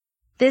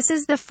This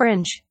is the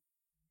Fringe.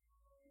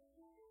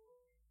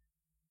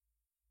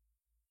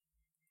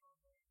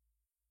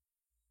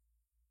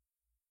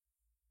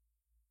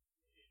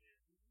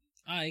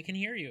 I can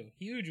hear you.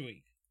 Huge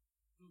week.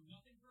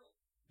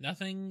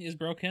 Nothing is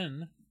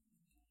broken.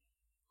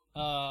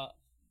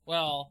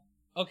 Well,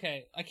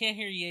 okay. I can't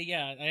hear you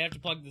yet. I have to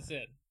plug this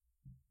in.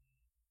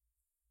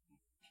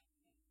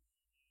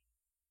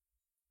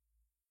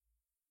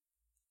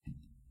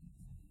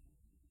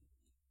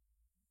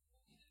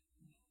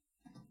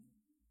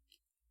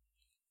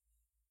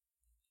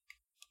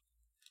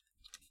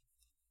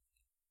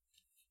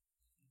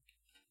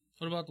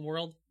 What about the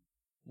world?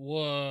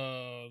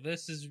 Whoa,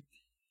 this is...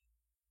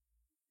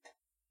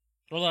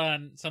 Hold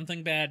on,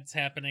 something bad's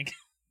happening.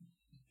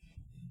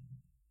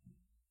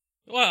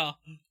 Well,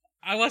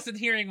 I wasn't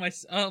hearing my...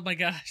 Oh my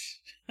gosh.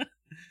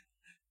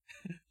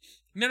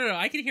 No,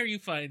 I can hear you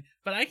fine,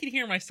 but I can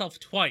hear myself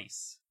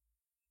twice.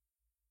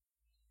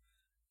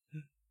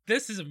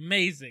 This is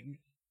amazing.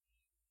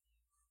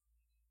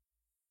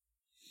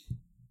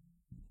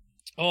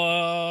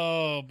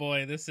 Oh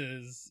boy, this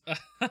is...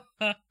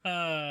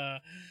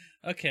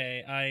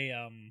 Okay,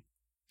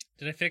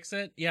 Did I fix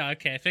it? Yeah,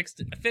 okay, I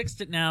fixed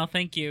it now.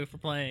 Thank you for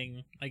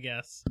playing, I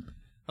guess.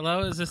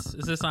 Hello, is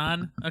this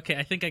on? Okay,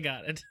 I think I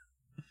got it.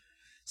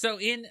 So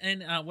in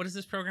what is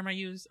this program I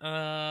use?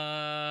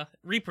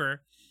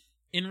 Reaper.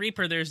 In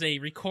Reaper, there's a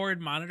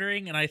record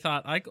monitoring, and I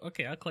thought,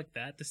 okay, I'll click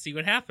that to see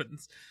what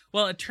happens.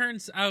 Well, it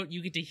turns out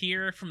you get to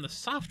hear from the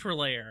software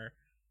layer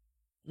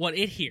what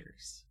it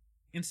hears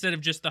instead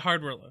of just the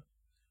hardware layer.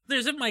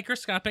 There's a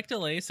microscopic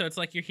delay, so it's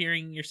like you're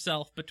hearing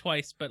yourself, but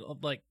twice, but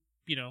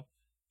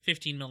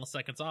 15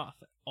 milliseconds off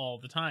all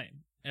the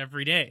time,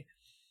 every day.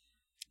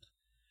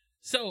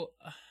 So,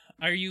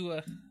 are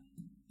you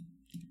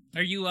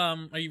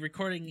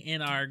recording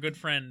in our good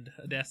friend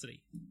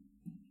Audacity?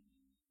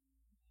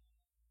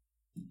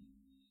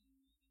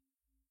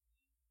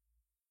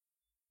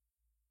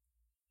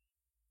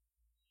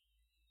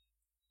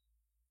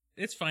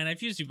 It's fine.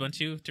 I've used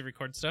Ubuntu to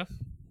record stuff.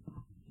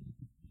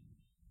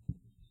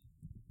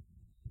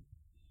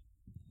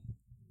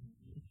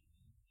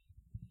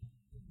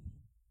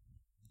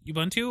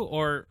 Ubuntu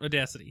or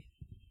Audacity?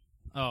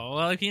 Oh,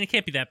 well, it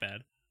can't be that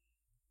bad.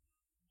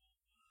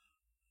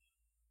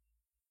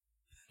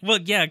 Well,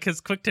 yeah, because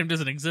QuickTime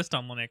doesn't exist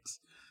on Linux.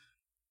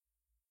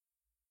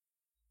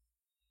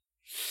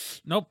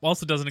 Nope,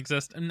 also doesn't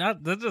exist. And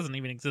that doesn't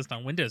even exist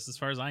on Windows, as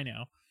far as I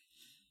know.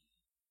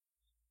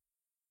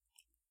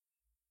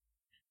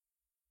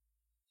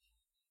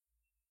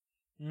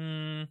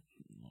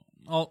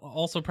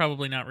 Also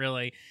probably not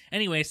really.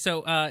 Anyway,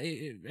 so are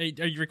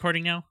you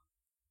recording now?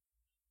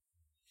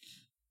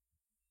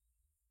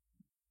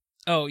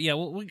 Oh yeah,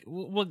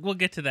 we'll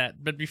get to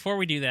that. But before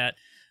we do that,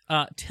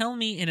 tell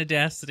me in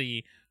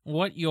Audacity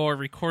what your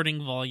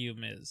recording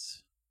volume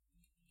is.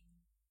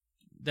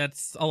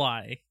 That's a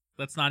lie.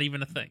 That's not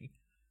even a thing.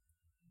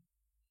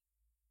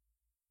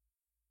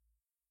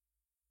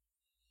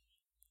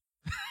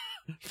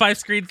 Five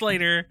screens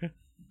later.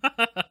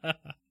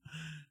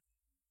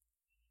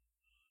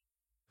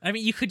 I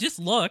mean, you could just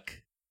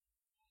look.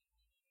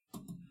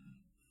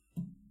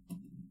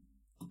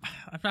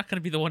 I'm not going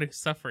to be the one who's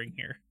suffering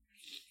here.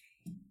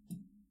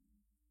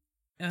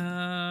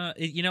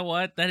 You know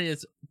what? That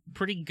is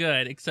pretty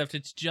good, except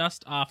it's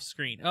just off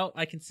screen. Oh,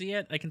 I can see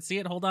it.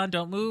 Hold on,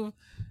 don't move.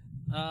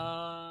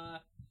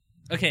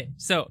 Okay,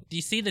 so do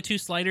you see the two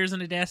sliders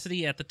in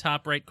Audacity at the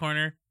top right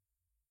corner?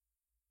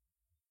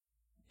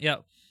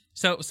 Yep.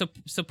 So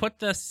put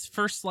this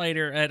first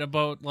slider at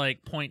about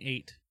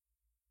 0.8.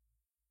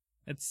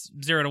 It's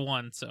 0 to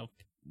 1, so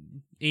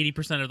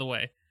 80% of the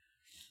way.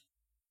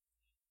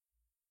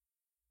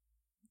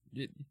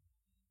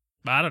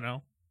 I don't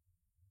know.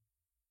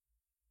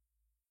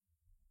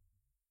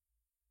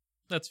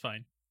 That's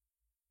fine.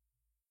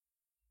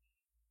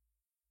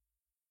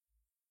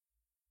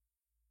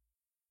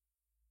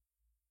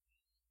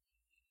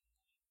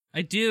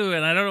 I do,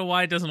 and I don't know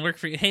why it doesn't work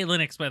for you. Hey,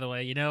 Linux, by the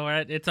way,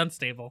 it's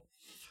unstable.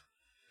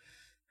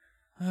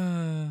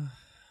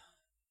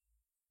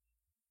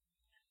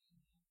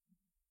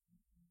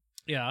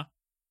 Yeah.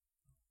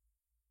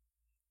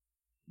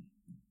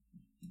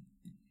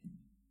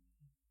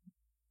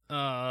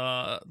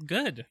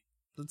 Good.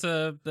 That's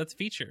a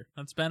feature.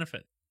 That's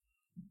benefit.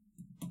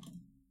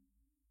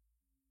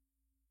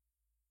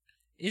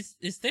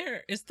 Is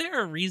there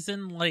a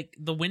reason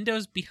the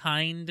windows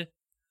behind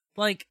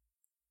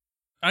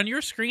on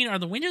your screen, are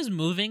the windows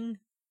moving?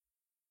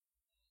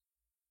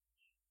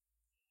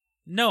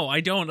 No, I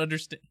don't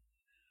understand.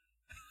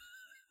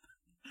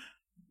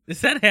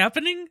 Is that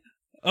happening?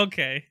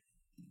 Okay.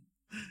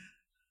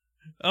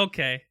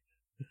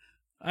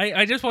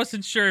 I just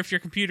wasn't sure if your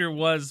computer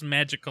was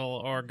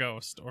magical or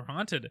ghost or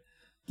haunted.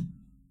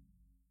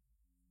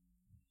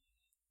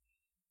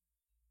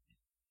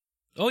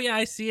 Oh yeah,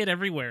 I see it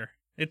everywhere.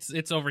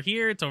 It's over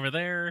here, it's over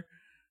there.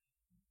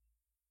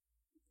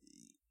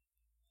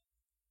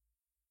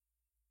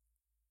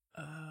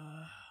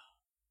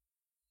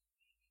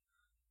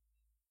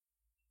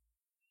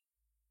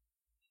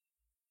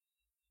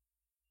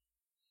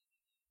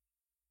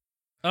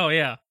 Oh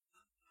yeah.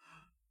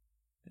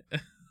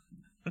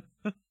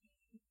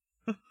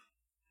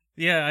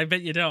 Yeah, I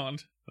bet you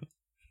don't.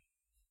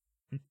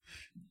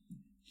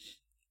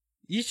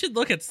 You should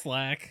look at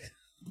Slack.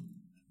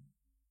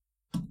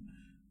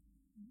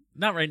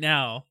 Not right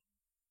now.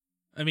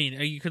 I mean,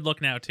 you could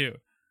look now too.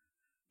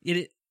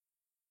 It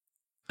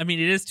I mean,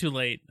 it is too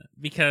late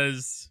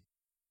because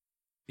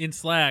in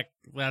Slack,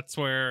 that's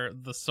where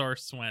the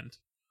source went.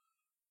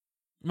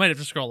 You might have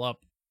to scroll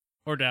up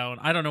or down.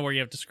 I don't know where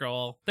you have to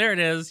scroll. There it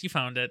is. You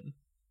found it.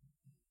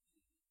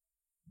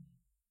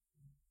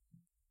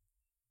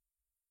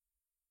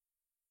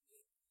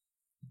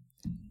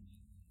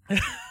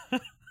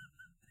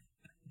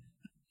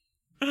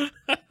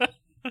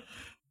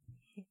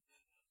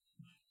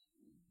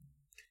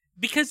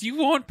 Because you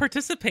won't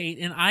participate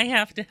and I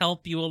have to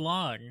help you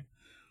along.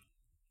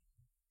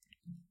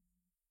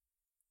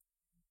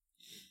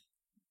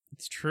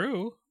 It's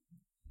true.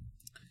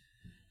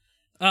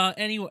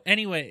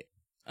 Anyway.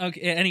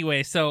 Okay,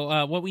 anyway,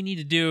 so what we need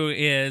to do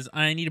is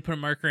I need to put a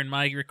marker in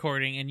my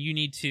recording and you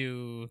need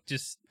to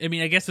just I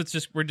mean, I guess it's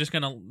just we're just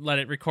going to let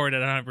it record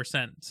at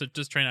 100%. So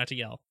just try not to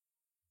yell.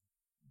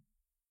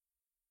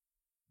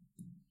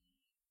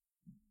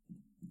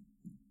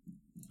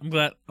 I'm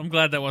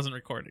glad that wasn't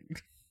recording.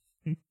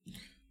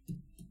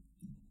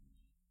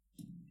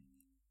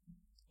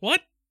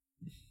 What?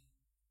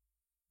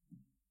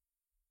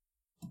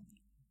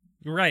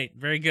 Right.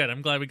 Very good.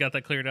 I'm glad we got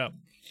that cleared up.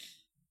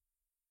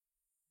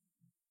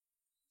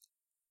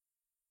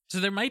 So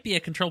there might be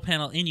a control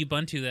panel in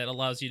Ubuntu that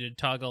allows you to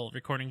toggle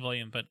recording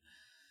volume, but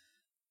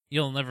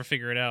you'll never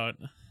figure it out.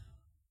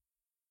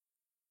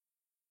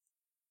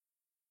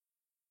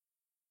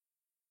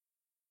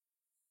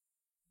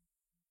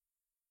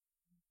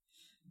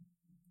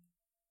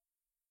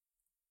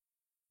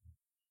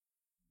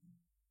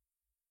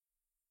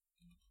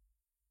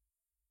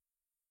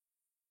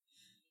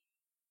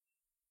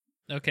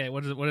 Okay,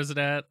 what is it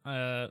at?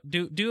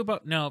 Do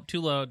about no, too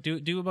low.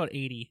 Do about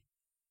 80.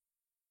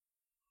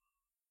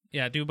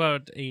 Yeah, do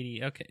about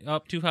 80. Okay.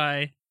 Up too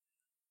high.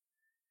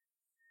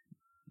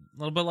 A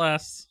little bit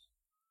less.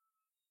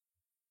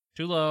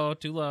 Too low,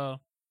 too low.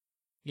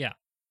 Yeah.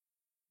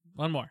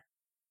 One more.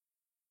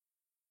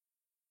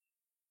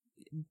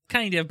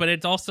 Kind of, but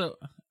it's also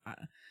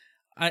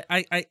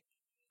I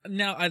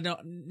no, I don't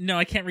no,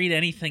 I can't read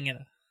anything in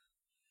it.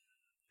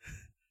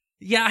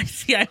 Yeah, I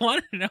see. I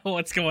want to know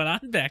what's going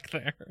on back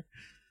there.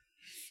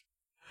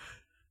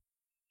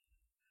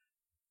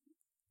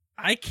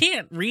 I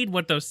can't read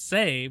what those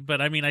say, but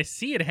I mean, I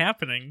see it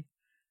happening.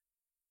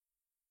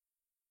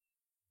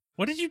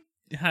 What did you?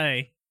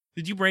 Hi.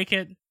 Did you break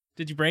it?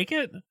 Did you break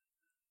it?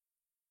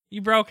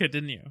 You broke it,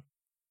 didn't you?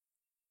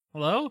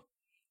 Hello?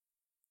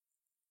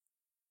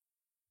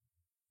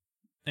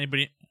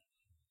 Anybody?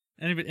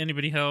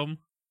 Anybody home?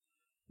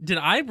 Did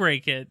I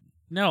break it?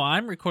 No,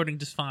 I'm recording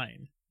just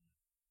fine.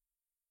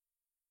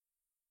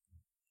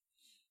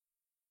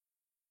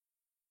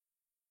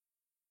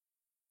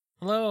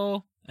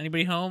 Hello?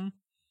 Anybody home?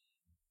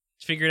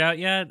 Did you figure it out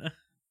yet?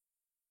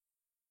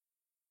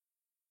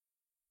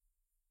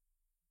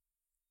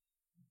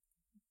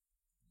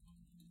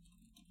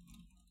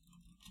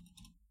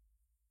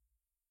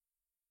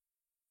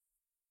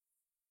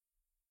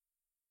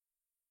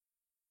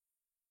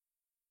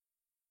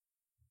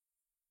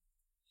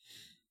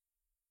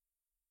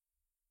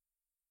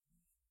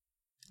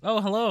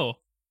 Oh, hello.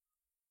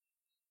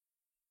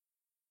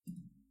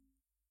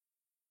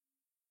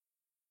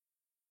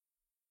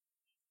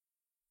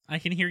 I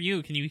can hear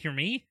you. Can you hear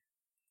me?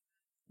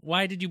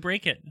 Why did you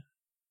break it?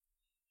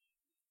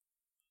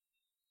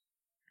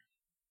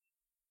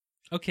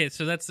 Okay,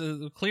 so that's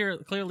a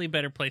clearly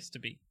better place to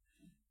be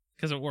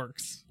because it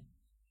works.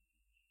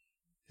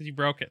 Because you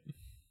broke it.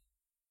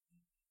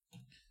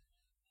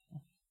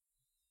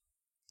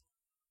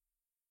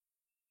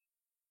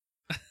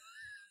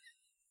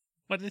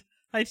 What?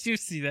 I do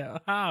see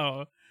that.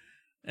 How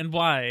and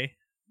why?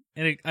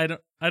 And I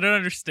don't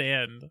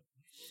understand.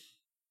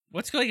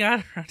 What's going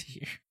on around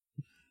here?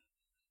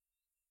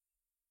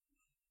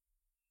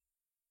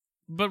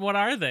 But what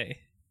are they?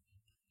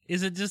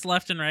 Is it just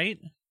left and right?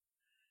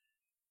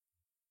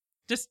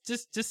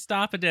 Just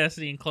stop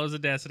Audacity and close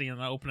Audacity and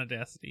then open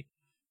Audacity.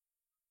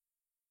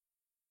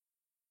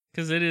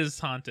 Because it is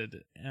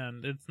haunted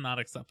and it's not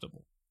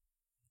acceptable.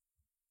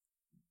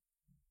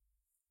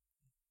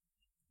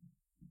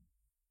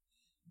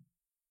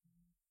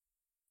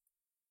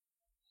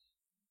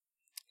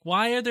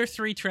 Why are there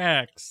 3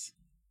 tracks?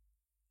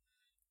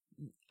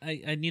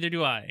 I neither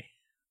do I.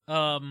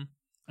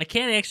 I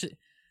can't actually.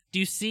 Do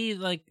you see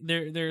like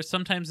there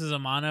sometimes is a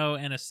mono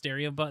and a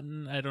stereo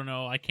button? I don't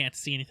know. I can't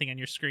see anything on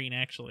your screen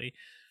actually.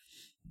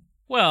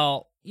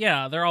 Well,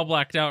 yeah, they're all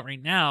blacked out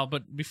right now,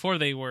 but before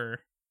they were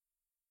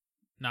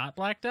not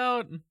blacked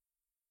out.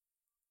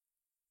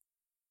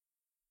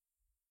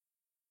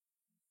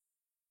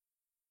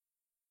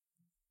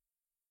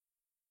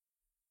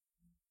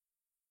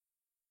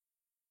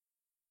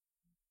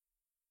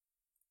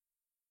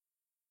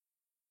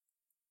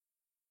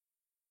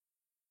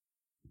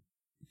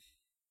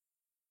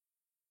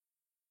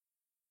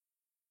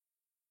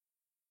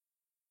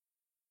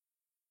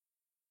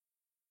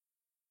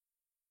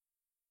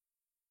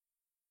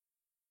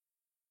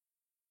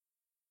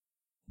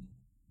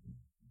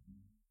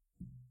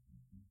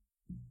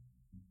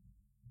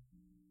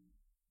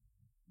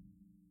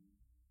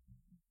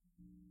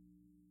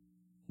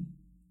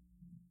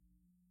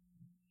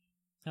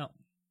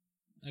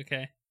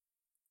 Okay.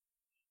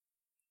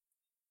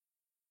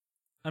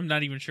 I'm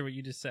not even sure what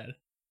you just said.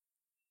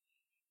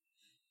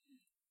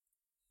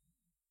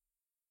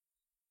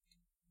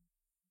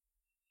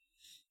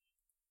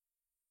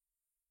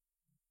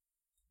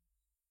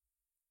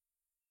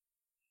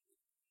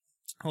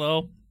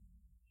 Hello?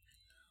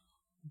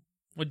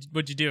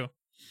 What'd you do?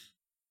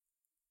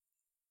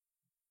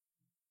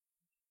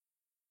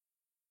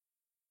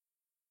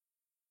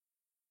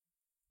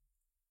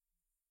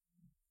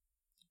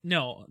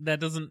 No, that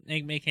doesn't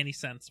make any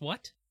sense.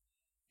 What?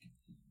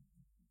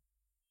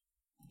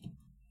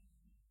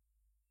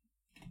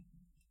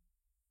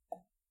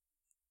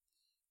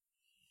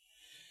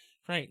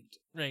 Right,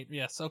 right,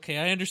 yes. Okay,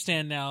 I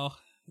understand now.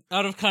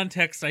 Out of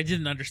context, I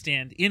didn't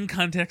understand. In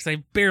context,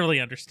 I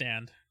barely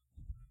understand.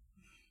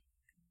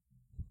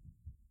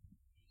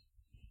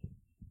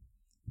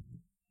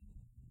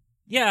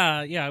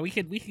 Yeah, we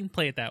can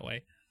play it that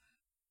way.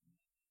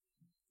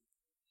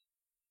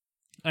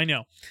 I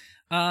know.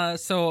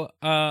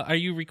 Are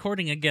you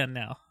recording again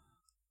now?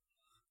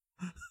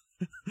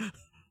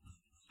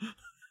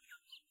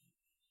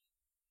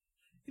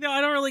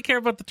 I don't really care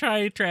about the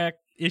tri-track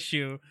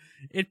issue.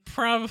 It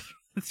probably...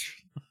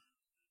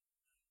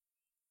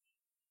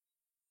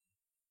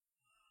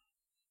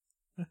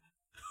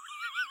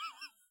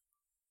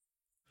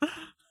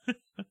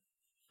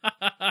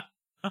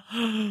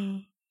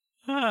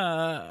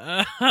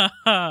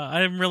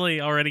 I'm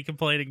really already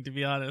complaining, to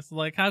be honest.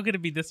 Like, how could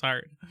it be this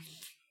hard?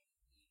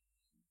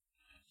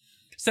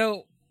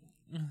 So...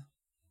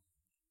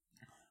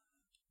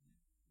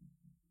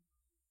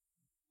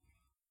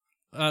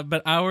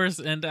 but hours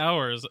and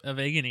hours of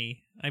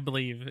agony, I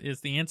believe,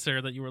 is the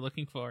answer that you were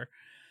looking for.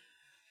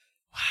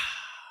 Wow.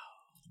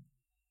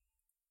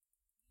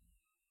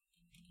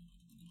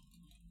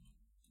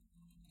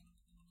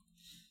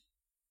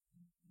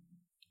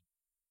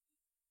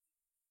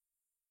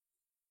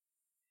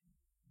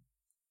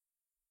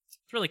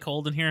 It's really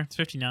cold in here. It's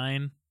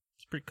 59.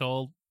 It's pretty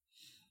cold.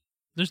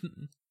 There's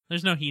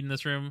no heat in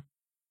this room.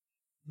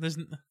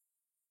 The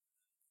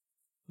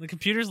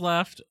computers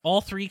left.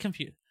 All three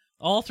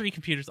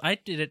computers. I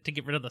did it to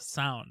get rid of the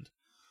sound.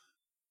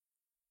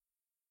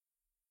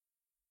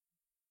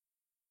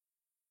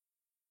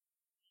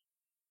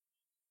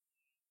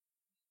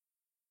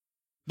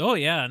 Oh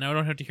yeah, now I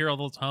don't have to hear all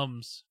those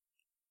hums.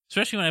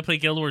 Especially when I play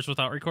Guild Wars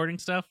without recording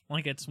stuff.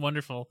 Like, it's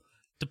wonderful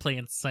to play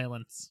in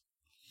silence.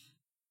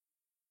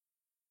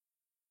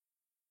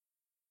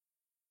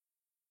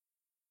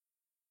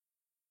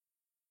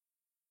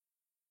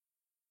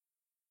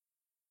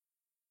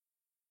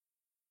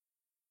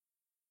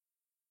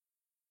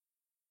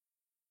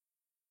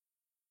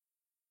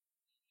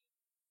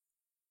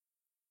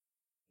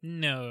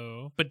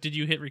 No. But did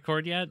you hit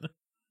record yet?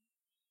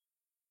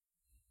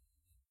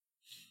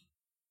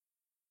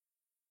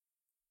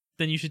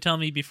 Then you should tell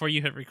me before you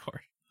hit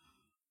record.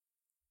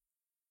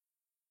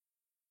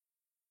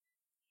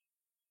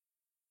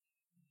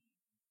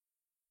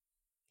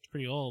 It's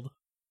pretty old.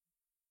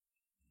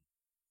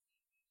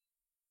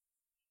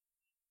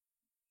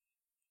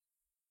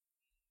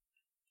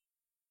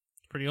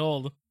 It's pretty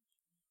old.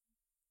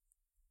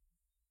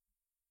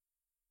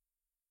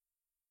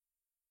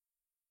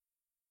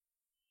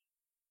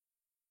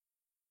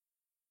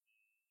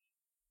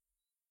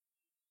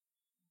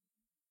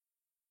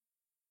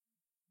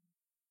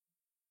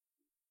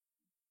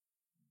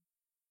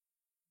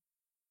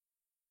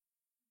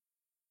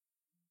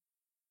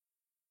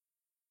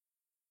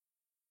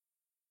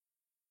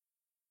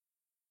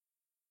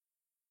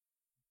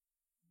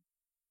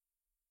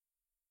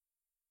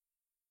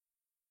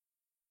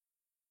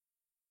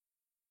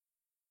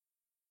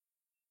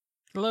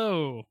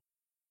 Hello.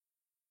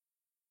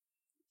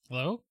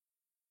 Hello?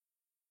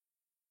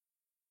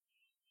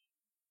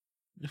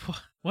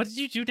 What did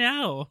you do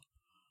now?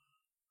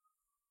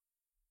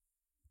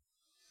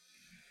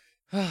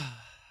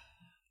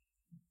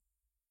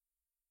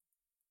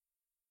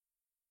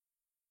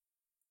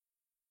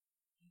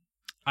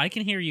 I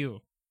can hear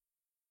you.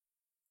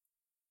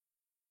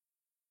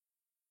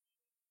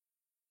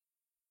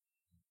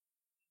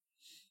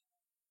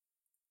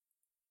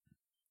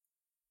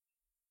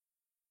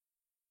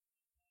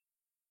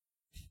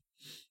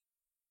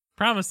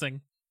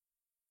 Promising.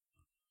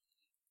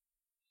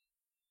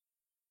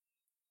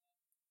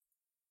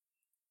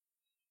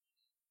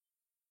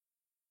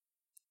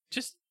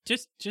 Just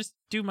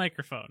do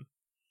microphone.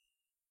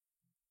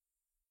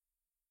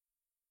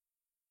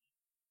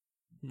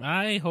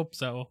 I hope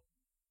so.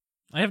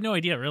 I have no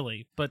idea,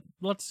 really, but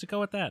let's go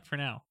with that for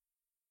now.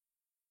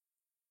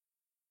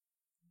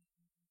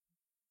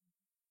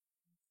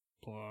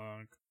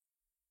 Plug.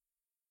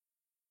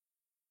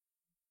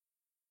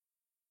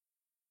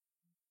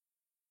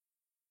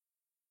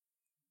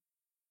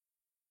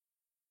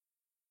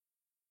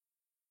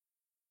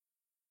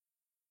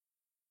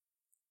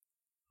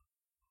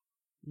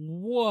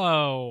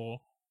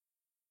 Whoa.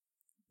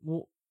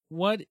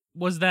 What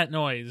was that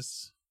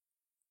noise?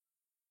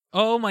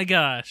 Oh my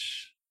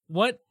gosh.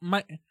 What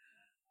my...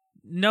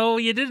 No,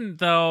 you didn't,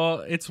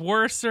 though. It's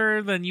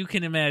worser than you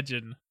can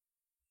imagine.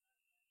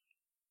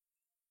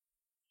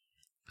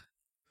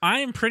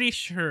 I'm pretty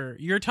sure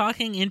you're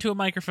talking into a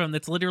microphone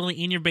that's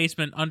literally in your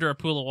basement under a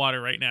pool of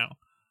water right now.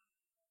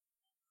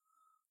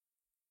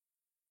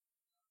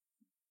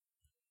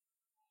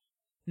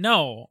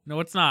 No,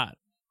 it's not.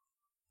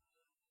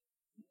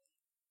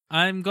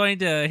 I'm going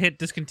to hit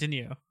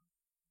discontinue.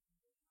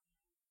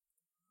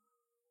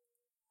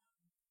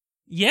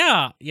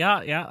 Yeah,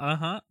 yes.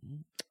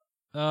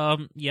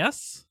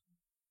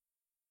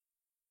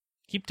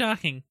 Keep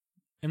talking,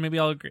 and maybe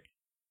I'll agree.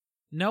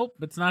 Nope,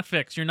 it's not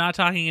fixed. You're not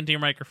talking into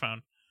your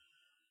microphone.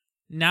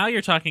 Now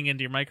you're talking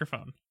into your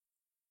microphone.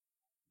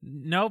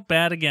 Nope,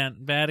 bad again.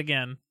 Better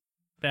again.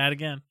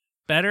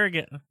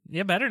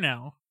 Yeah, better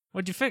now.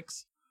 What'd you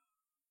fix?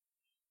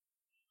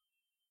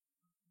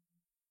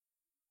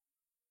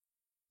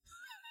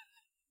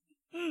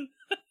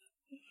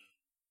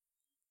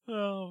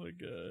 Oh my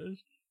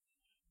gosh.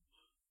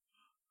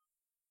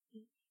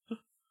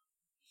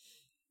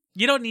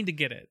 You don't need to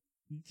get it.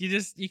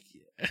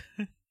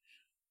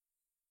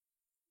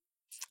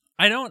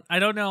 I don't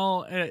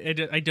know.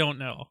 I don't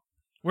know.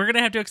 We're going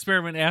to have to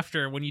experiment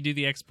after when you do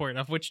the export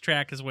of which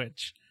track is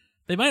which.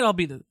 They might all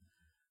be the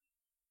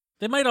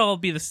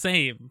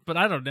same, but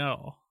I don't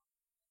know.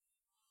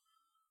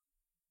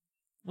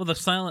 Well,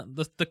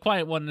 the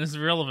quiet one is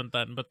irrelevant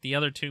then, but the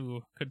other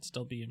two could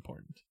still be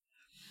important.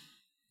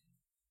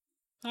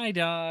 Hi,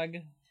 dog.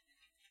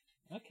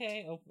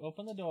 Okay,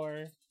 open the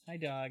door. Hi,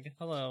 dog.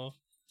 Hello.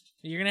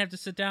 You're going to have to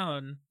sit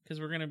down because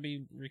we're going to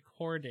be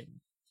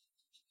recording.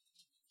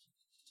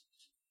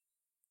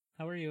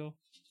 How are you?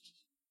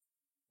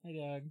 Hi,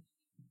 dog.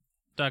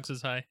 Dog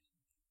says hi.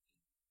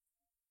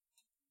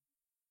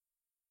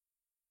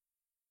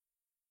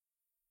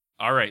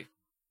 All right.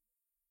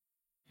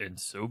 And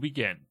so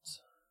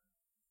begins.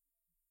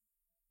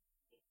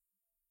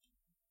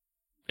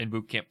 In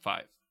Boot Camp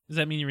 5. Does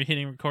that mean you're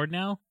hitting record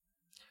now?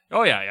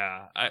 Oh,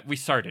 yeah. We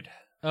started.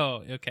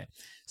 Oh, okay.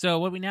 So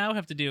what we now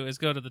have to do is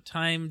go to the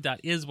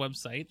time.is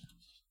website.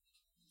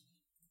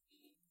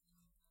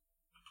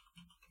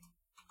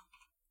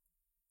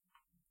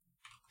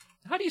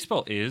 How do you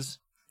spell is?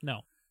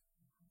 No.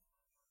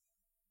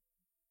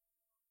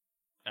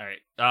 All right.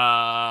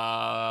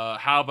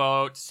 How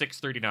about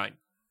 639?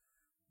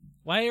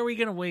 Why are we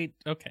going to wait?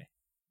 Okay.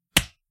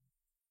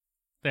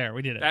 There,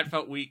 we did it. That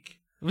felt weak.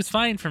 It was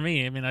fine for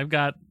me. I mean, I've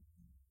got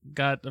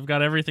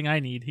everything I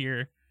need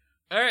here.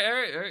 All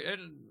right.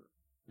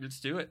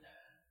 Let's do it.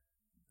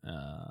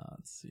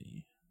 Let's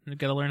see. I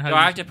gotta learn how. Do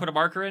I have to put a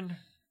marker in?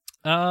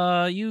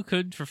 You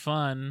could for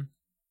fun,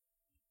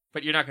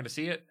 but you're not going to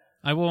see it.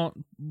 I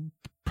won't.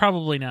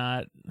 Probably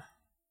not.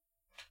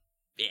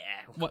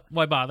 Yeah.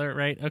 Why bother?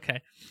 Right?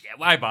 Okay. Yeah.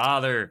 Why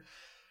bother?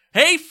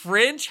 Hey,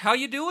 Fringe, how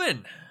you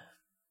doing?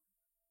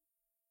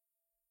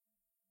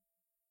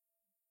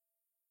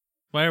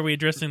 Why are we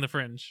addressing the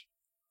Fringe?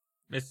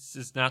 This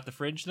is not the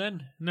Fringe,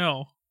 then?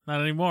 No,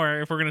 not anymore.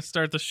 If we're gonna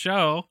start the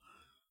show.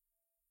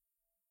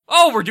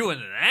 Oh, we're doing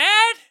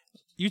that?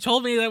 You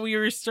told me that we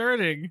were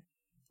starting.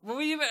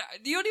 Well, you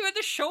don't even have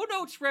the show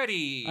notes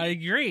ready. I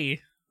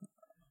agree.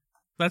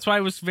 That's why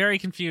I was very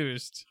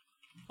confused.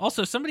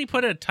 Also, somebody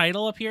put a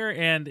title up here,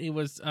 and it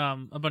was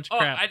a bunch of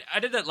crap. I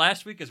did that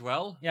last week as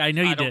well. Yeah, I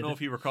know you did. I don't know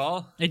if you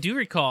recall. I do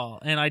recall,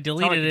 and I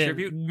deleted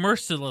it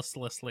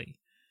mercilessly.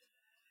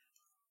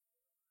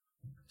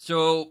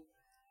 So...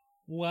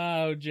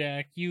 Wow,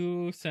 Jack,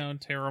 you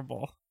sound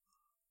terrible.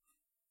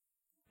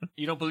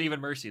 You don't believe in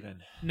mercy,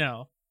 then?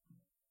 No.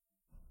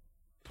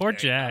 Poor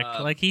Jack.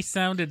 Like, he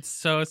sounded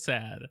so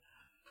sad.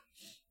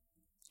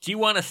 Do you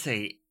want to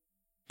say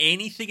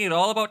anything at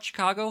all about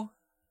Chicago?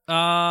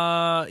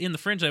 In the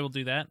Fringe, I will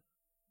do that.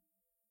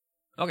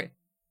 Okay.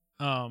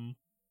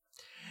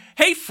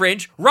 Hey,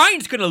 Fringe,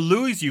 Ryan's gonna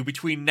lose you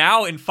between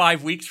now and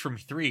 5 weeks from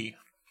 3.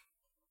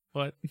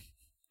 What?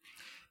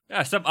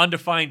 Yeah, some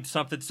undefined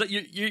something. So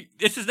you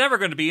this is never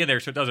going to be in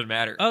there, so it doesn't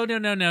matter. Oh,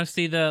 no.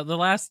 See, the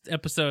last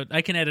episode,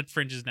 I can edit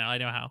Fringes now. I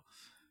know how.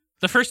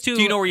 The first two...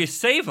 Do you know where you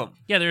save them?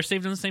 Yeah, they're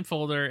saved in the same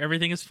folder.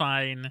 Everything is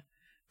fine.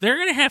 They're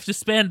going to have to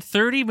spend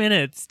 30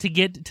 minutes to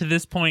get to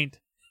this point.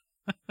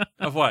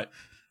 Of what?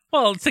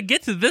 Well, to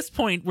get to this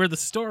point where the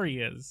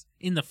story is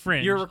in the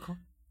Fringe.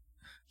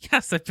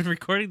 Yes, I've been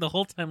recording the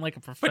whole time like a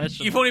professional. But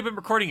you've only been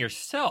recording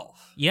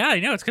yourself. Yeah, I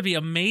know. It's going to be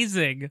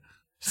amazing.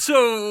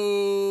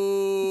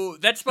 So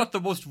that's about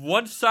the most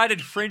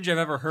one-sided Fringe I've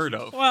ever heard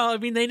of. Well, I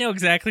mean, they know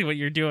exactly what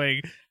you're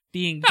doing,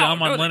 being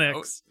dumb on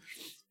Linux.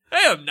 I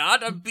am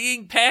not. I'm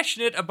being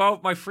passionate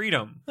about my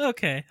freedom.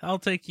 Okay, I'll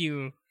take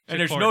you. And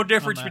there's no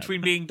difference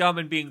between being dumb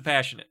and being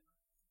passionate.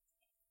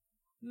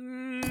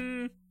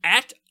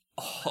 At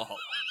all.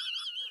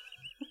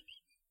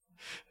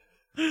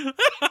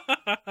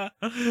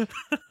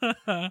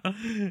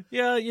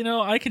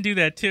 Yeah, I can do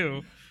that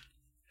too.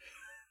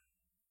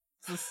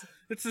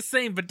 It's the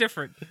same but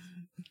different.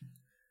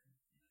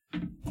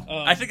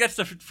 I think that's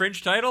the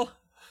Fringe title.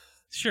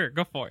 Sure,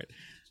 go for it.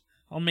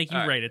 I'll make you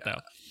write it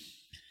though.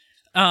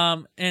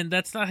 And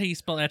that's not how you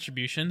spell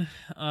attribution.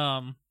 So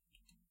I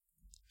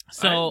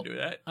didn't do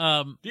that.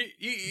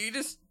 You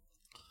just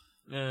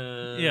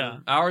yeah,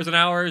 hours and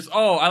hours.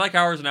 Oh, I like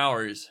hours and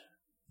hours.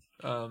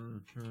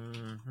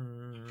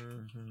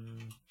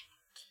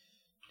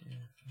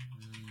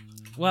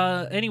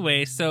 Well,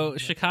 anyway, so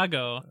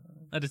Chicago.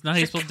 That is not how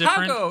you spell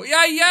different. Chicago.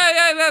 Yeah.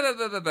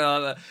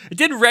 It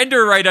didn't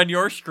render right on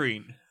your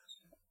screen.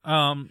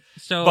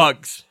 So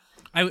Bugs.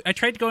 I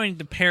tried going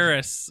to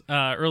Paris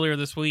earlier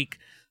this week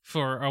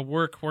for a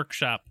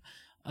workshop.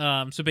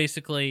 So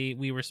basically,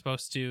 we were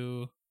supposed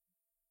to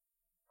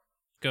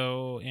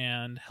go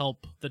and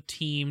help the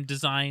team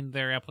design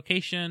their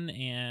application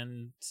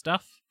and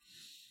stuff.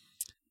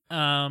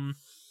 Turns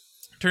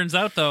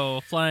out,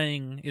 though,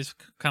 flying is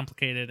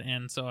complicated,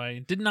 and so I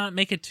did not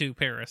make it to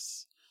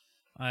Paris.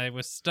 I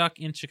was stuck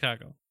in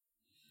Chicago.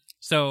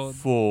 So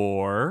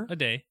For a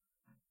day.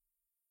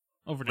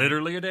 Overnight.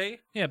 Literally a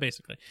day? Yeah,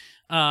 basically.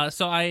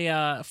 So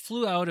I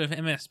flew out of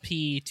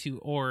MSP to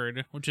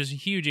Ord, which is a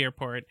huge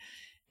airport,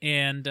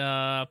 and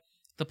the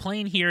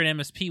plane here at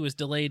MSP was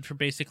delayed for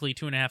basically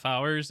 2.5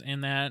 hours,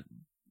 and that,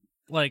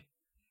 like,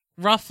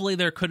 roughly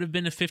there could have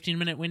been a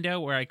 15-minute window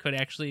where I could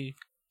actually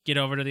get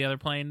over to the other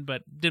plane,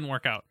 but didn't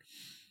work out.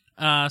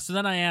 So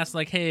then I asked,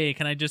 like, hey,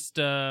 can I just,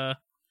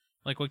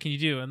 like, what can you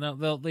do?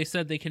 And they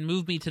said they can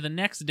move me to the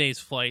next day's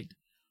flight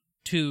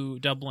to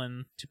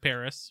Dublin to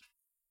Paris.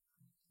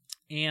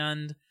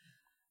 And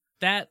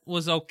that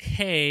was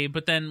okay,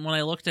 but then when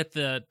I looked at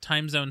the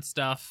time zone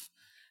stuff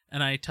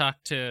and I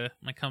talked to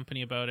my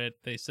company about it,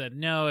 they said,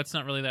 no, it's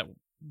not really that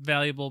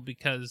valuable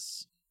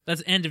because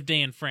that's end of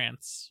day in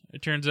France,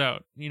 it turns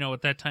out,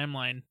 with that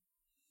timeline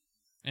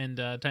and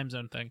time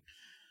zone thing.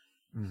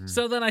 Mm-hmm.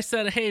 So then I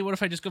said, hey, what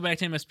if I just go back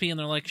to MSP? And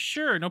they're like,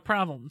 sure, no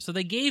problem. So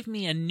they gave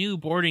me a new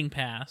boarding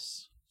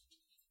pass,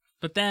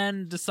 but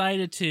then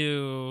decided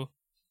to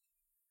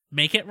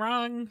make it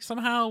wrong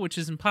somehow, which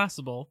is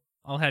impossible,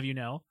 I'll have you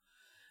know.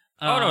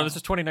 Oh, no, this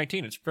is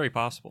 2019. It's very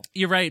possible.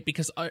 You're right,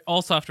 because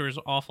all software is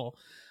awful.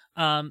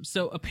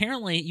 So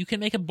apparently you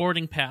can make a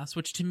boarding pass,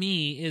 which to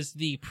me is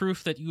the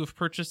proof that you have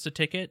purchased a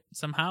ticket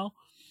somehow.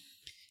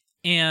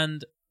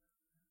 And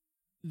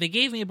they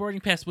gave me a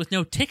boarding pass with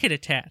no ticket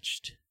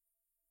attached.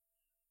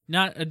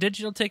 Not a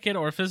digital ticket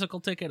or a physical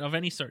ticket of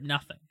any sort,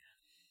 nothing.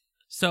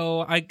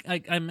 So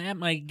I'm at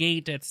my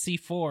gate at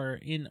C4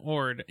 in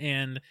Ord,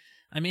 and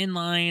I'm in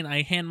line.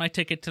 I hand my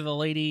ticket to the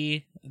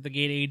lady, the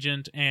gate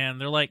agent, and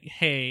they're like,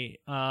 hey,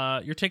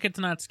 your ticket's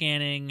not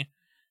scanning,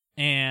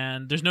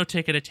 and there's no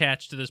ticket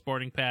attached to this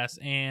boarding pass,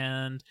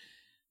 and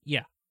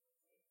yeah.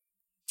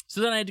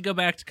 So then I had to go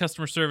back to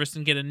customer service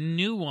and get a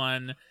new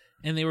one,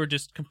 and they were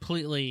just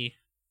completely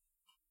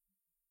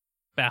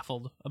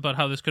baffled about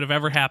how this could have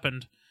ever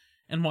happened,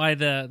 and why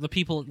the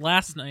people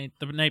the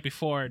night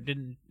before,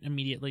 didn't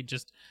immediately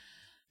just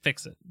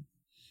fix it.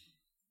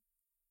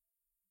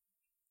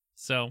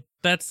 So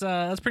that's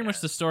pretty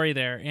much the story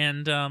there,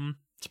 and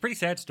it's a pretty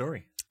sad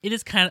story. It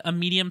is kind of a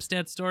medium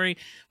sad story.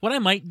 What I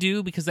might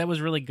do, because that was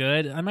really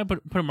good, I might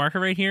put a marker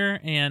right here,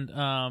 and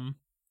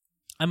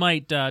I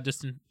might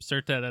just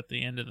insert that at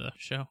the end of the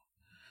show.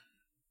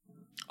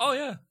 Oh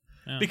yeah,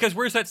 because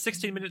where's that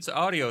 16 minutes of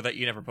audio that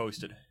you never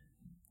posted?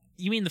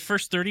 You mean the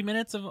first 30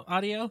 minutes of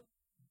audio?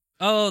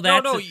 Oh,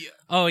 that's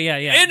oh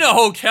yeah. In a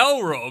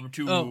hotel room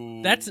too.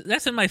 Oh,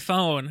 that's in my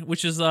phone,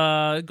 which is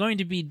going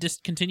to be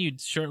discontinued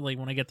shortly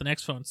when I get the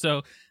next phone.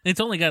 So it's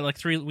only got like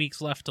 3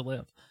 weeks left to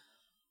live.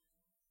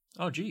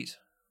 Oh, geez.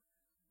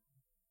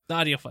 The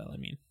audio file, I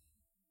mean.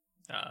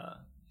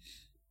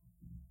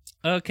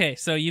 Okay,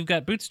 so you've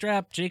got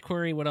Bootstrap,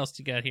 jQuery. What else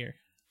do you got here?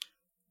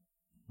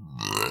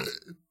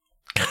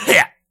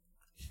 Yeah.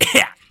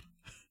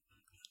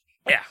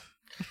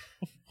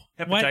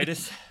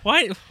 Hepatitis.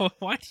 Why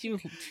do you?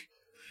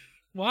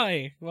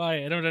 Why?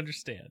 I don't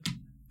understand.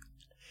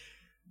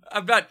 I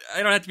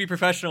don't have to be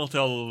professional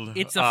till...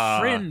 It's a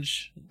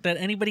Fringe that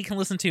anybody can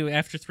listen to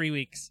after 3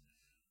 weeks.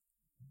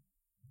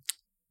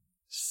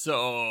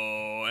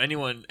 So,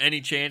 any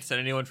chance that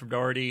anyone from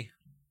Doherty?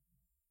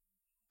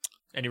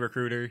 Any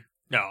recruiter?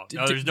 No,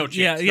 there's no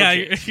chance. Yeah,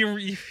 no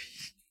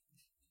chance.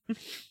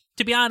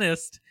 To be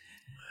honest,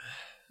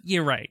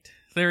 you're right.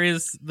 There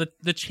is...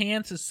 The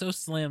chance is so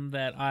slim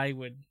that I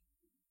would...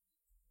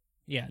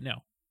 Yeah, no.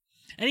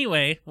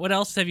 Anyway, what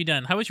else have you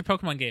done? How was your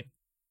Pokemon game?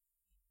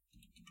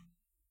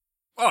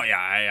 Oh, yeah,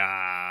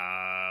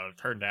 I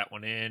turned that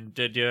one in.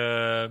 Did you...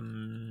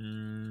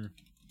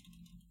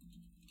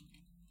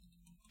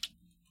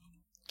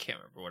 Can't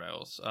remember what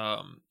else.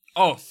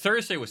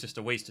 Thursday was just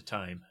a waste of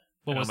time.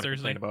 What was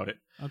Thursday? Complain about it.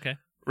 Okay.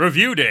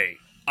 Review day.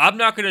 I'm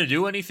not going to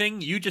do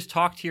anything. You just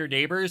talk to your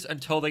neighbors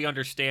until they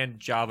understand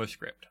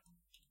JavaScript.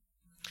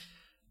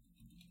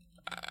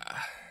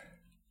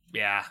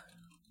 Yeah.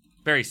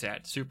 Very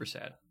sad. Super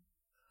sad.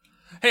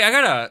 Hey, I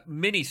got a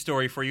mini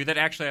story for you that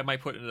actually I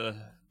might put in the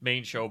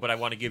main show, but I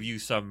want to give you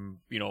some,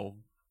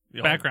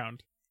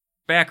 background.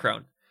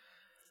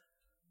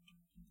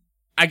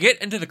 I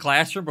get into the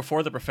classroom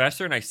before the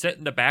professor, and I sit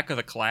in the back of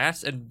the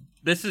class, and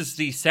this is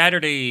the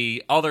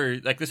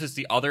this is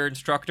the other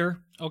instructor.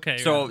 Okay.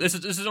 So this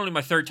is only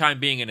my third time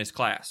being in his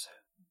class.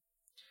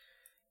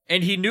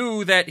 And he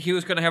knew that he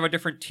was going to have a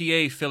different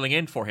TA filling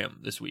in for him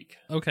this week.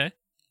 Okay.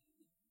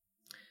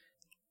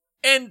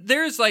 And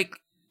there's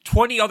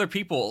 20 other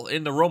people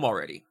in the room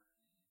already.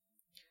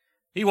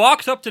 He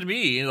walks up to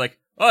me and like,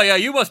 oh yeah,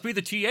 you must be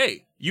the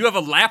TA. You have a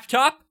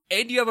laptop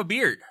and you have a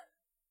beard.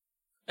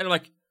 And I'm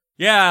like,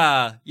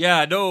 yeah,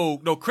 no,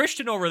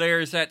 Christian over there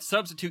is that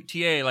substitute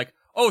TA. Like,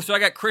 oh, so I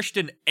got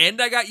Christian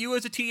and I got you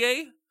as a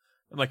TA?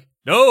 I'm like,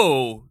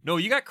 no,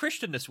 you got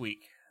Christian this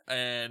week.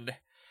 And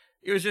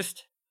it was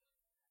just,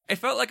 I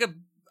felt like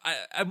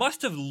I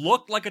must have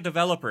looked like a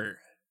developer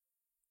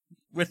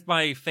with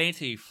my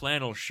fancy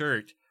flannel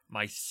shirt,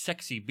 my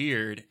sexy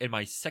beard, and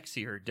my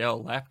sexier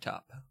Dell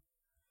laptop.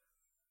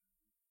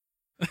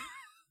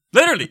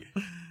 Literally.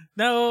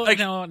 No.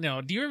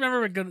 Do you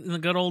remember in the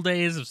good old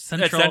days of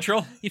Central? At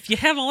Central? If you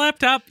have a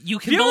laptop, you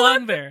can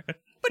belong there.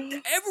 But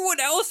everyone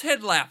else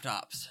had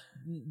laptops.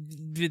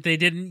 They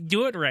didn't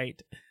do it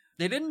right.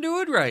 They didn't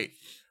do it right.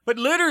 But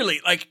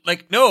literally,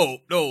 no,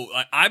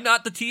 I'm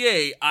not the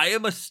TA. I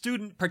am a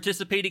student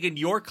participating in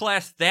your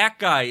class. That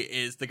guy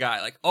is the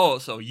guy. Like, oh,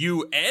 so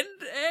you and?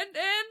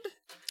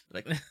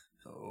 Like,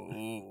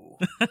 oh.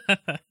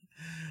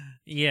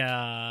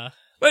 Yeah.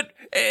 But,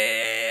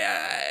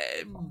 yeah.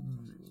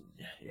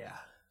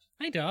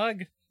 Hi,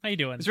 dog. How you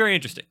doing? It's very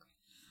interesting.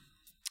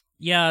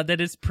 Yeah, that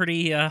is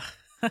pretty, that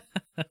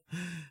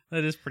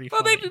is pretty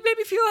well, funny. made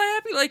me feel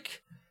happy.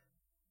 Like,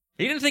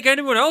 he didn't think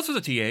anyone else was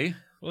a TA.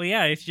 Well,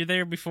 yeah, if you're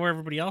there before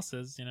everybody else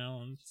is,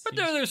 But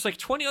there's like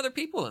 20 other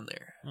people in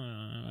there.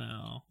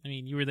 Well, I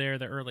mean, you were there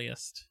the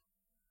earliest.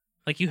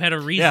 Like, you had a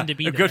reason to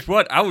be there. Guess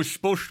what? I was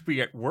supposed to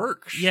be at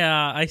work.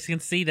 Yeah, I can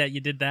see that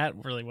you did that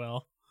really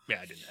well. Yeah,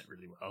 I did that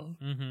really well.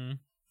 Mm-hmm.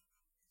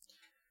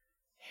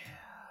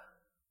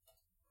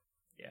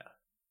 Yeah.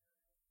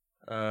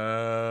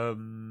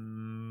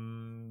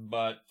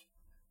 But...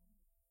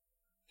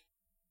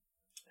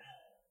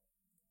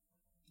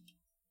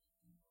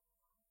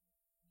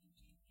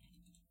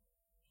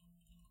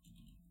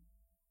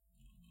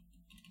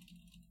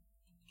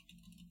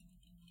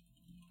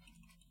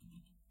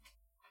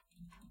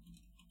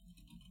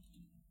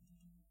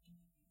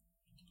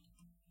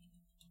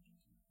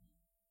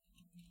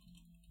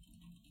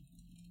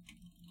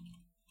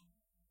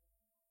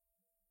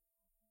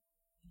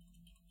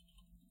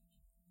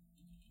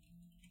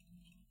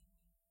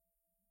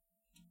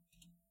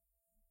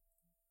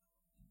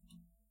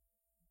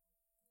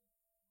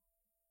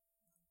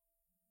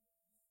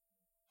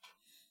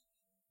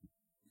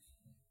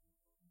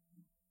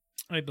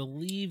 I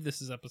believe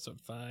this is episode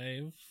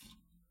 5.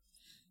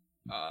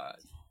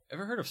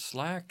 Ever heard of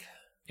Slack?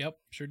 Yep,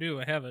 sure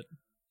do. I have it.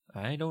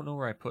 I don't know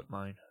where I put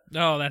mine.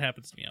 Oh, that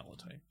happens to me all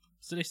the time.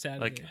 Today Saturday.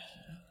 Like,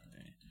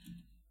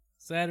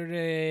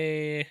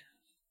 Saturday.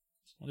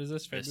 What is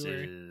this?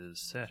 February. This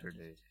is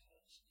Saturday.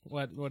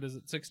 What is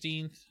it?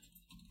 16th.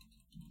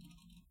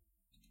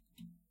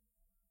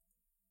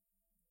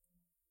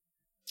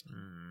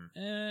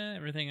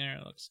 Everything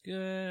there looks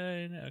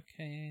good.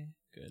 Okay,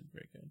 good,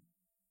 very good.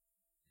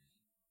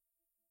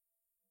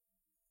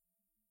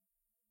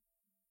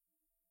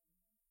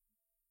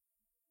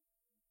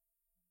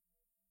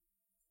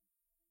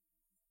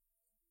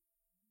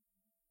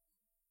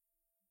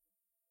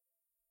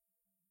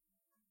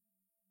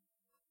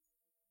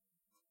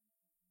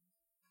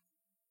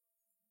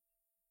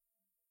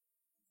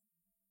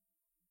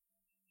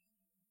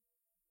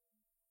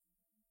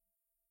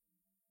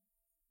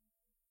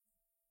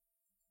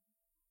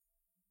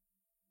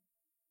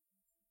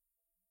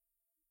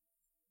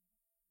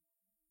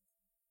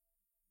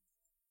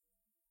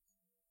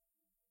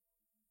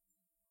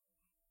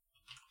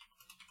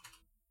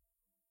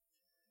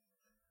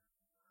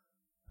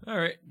 All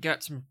right,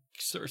 got some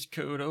source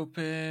code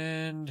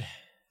opened.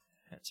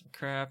 Got some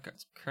crap.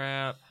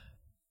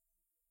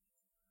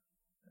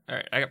 All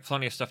right, I got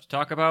plenty of stuff to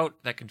talk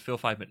about. That can fill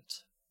 5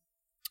 minutes.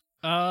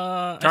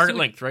 Target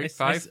length, right?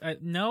 5?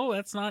 No,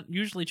 that's not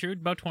usually true.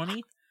 About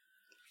 20.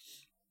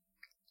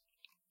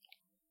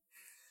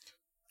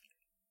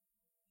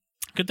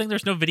 Good thing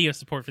there's no video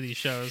support for these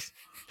shows.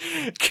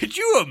 Could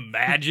you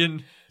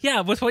imagine?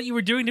 Yeah, with what you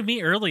were doing to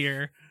me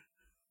earlier.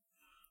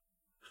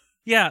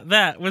 Yeah,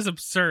 that was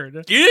absurd.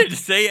 You didn't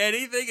say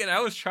anything, and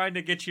I was trying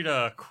to get you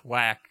to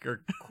quack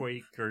or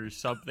quake or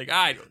something.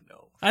 I don't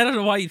know. I don't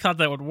know why you thought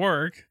that would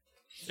work.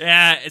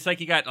 Yeah, it's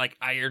like you got like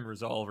iron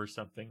resolve or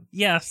something.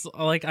 Yes,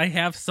 like I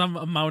have some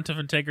amount of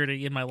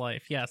integrity in my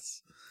life.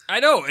 Yes, I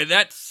know, and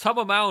that some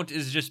amount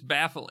is just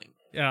baffling.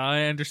 Yeah,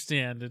 I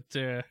understand.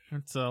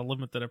 It's a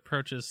limit that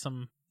approaches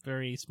some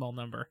very small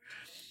number.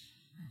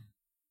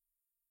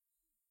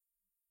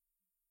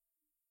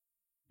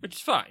 Which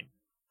is fine.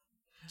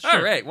 Sure.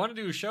 All right, want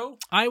to do a show?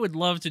 I would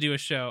love to do a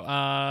show.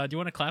 Do you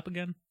want to clap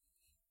again?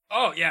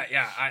 Oh,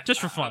 yeah. Just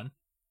for fun.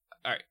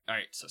 All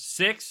right. So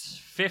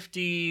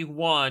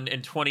 6:51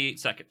 and 28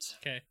 seconds.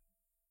 Okay.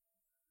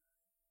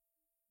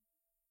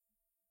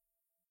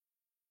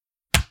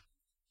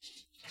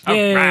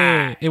 Yay!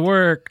 Right. It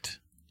worked.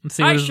 Let's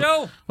see. Hi, What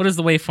show. does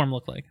the waveform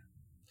look like?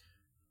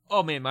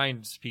 Oh, man,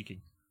 mine's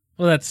peaking.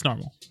 Well, that's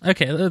normal.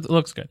 Okay, it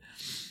looks good.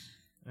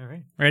 All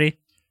right. Ready?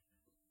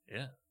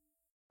 Yeah.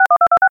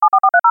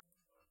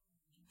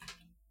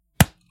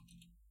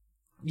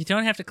 You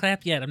don't have to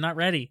clap yet. I'm not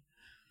ready.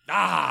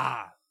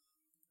 Ah!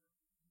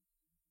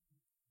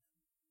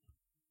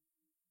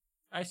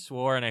 I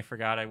swore and I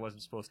forgot I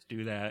wasn't supposed to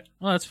do that.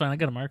 Well, that's fine. I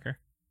got a marker.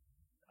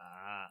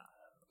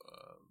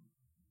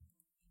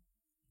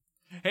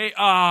 Hey,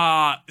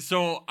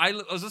 so I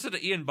was listening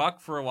to Ian Buck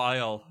for a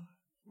while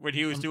when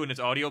he was doing his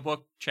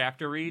audiobook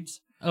chapter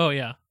reads. Oh,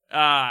 yeah.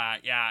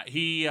 Yeah,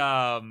 he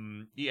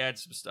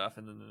adds some stuff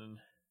and then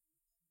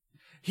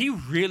he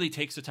really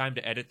takes the time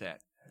to edit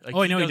that. Like,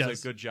 I know he does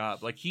a good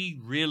job. Like, he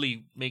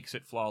really makes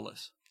it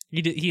flawless.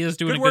 He is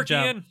doing Good a work, good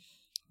job. Ian.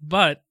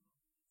 But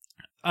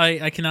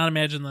I cannot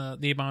imagine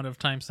the amount of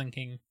time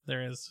sinking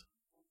there is.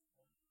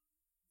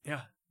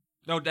 Yeah.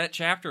 No, that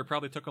chapter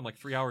probably took him like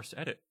 3 hours to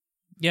edit.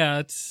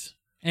 Yeah,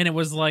 it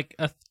was like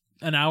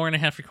an hour and a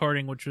half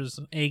recording, which was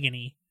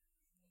agony.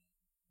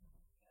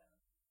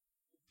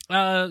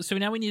 So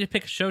now we need to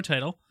pick a show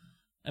title,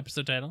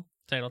 episode title.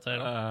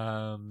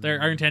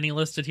 There aren't any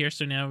listed here,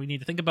 so now we need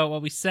to think about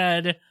what we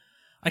said.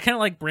 I kind of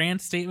like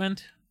brand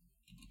statement.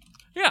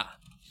 Yeah.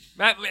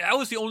 That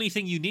was the only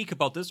thing unique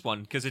about this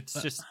one, because it's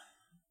just...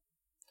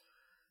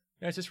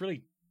 Yeah, it's just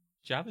really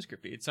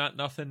JavaScript-y. It's not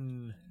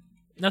nothing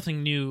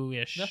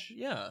new-ish.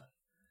 Yeah.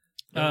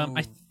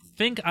 I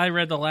think I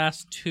read the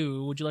last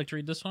two. Would you like to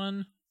read this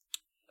one?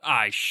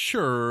 I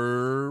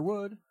sure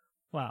would.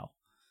 Wow.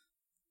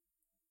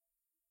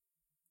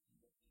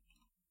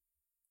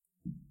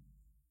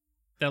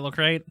 That look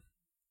right?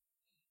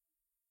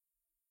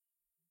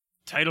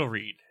 Title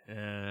read.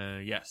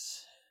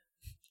 Yes.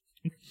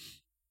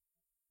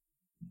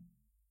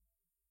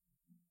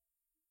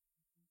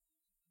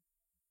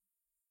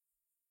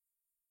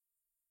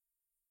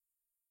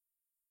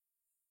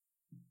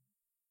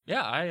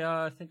 Yeah,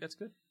 I think that's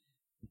good.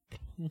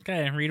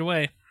 Okay, read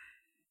away.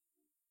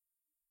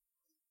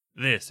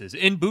 This is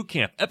In Boot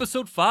Camp,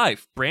 Episode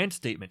 5, Brand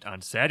Statement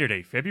on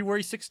Saturday,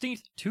 February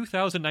 16th,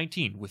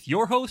 2019, with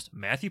your host,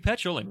 Matthew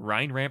Petchel and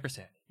Ryan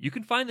Rampersad. You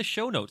can find the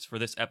show notes for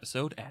this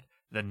episode at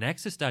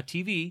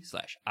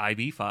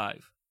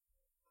thenexus.tv/IB5.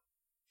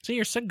 See,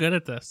 you're so good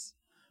at this.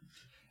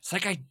 It's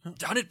like I've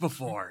done it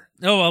before.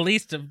 Oh, at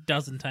least a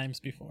dozen times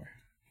before.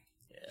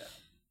 Yeah.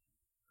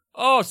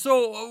 Oh,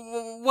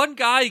 so one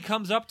guy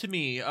comes up to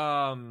me,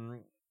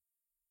 Haran,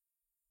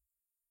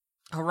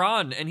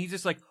 and he's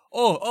just like,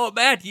 Oh,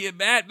 Matt, you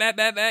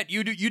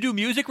do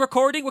music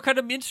recording? What kind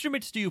of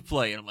instruments do you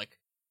play? And I'm like,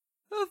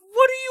 what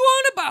are you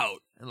on about?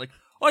 And I'm like,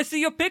 oh, I see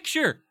your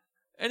picture.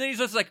 And then he's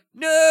just like,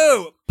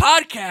 no,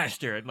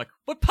 podcaster. And I'm like,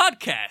 what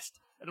podcast?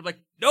 And I'm like,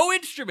 no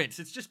instruments.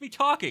 It's just me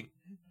talking.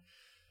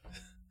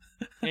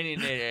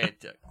 And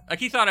like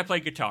he thought I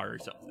played guitar or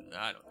something.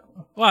 I don't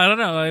know. Well, I don't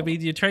know. I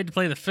mean, you tried to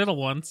play the fiddle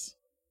once.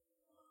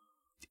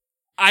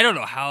 I don't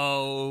know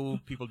how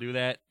people do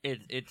that.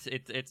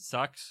 It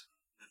sucks.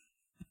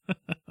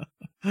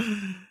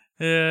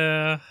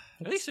 Yeah.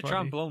 At least the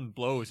trombone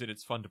blows and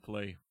it's fun to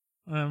play.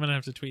 I'm gonna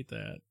have to tweet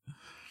that.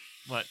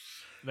 What?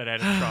 That had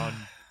a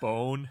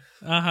trombone?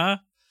 Uh-huh.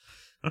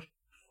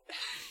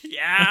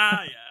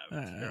 Yeah.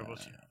 Terrible.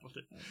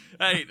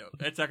 I know.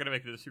 That's not gonna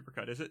make it a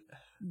supercut, is it?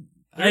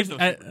 There's no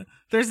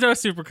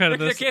supercut of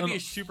There this. can't be a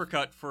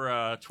supercut for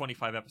a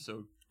 25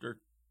 episode.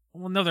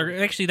 Well, no,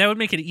 actually that would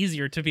make it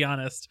easier, to be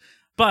honest.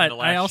 But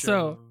I also...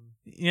 show.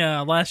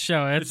 Yeah, last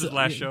show. This is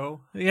last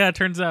show? Yeah, it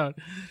turns out.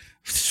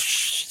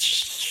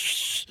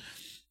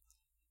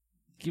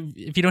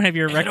 If you don't have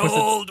your requisites... An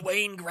old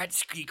Wayne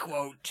Gretzky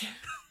quote.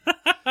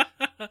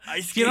 I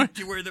skate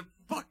to where the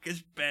puck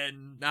has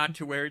been, not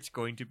to where it's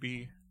going to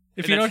be.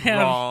 If you don't have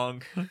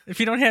wrong. If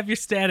you don't have your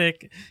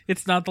static,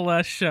 it's not the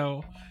last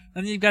show.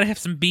 And you've got to have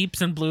some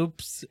beeps and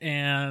bloops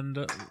and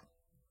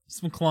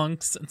some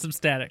clunks and some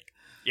static.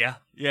 Yeah,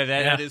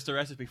 that is the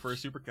recipe for a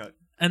supercut.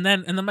 And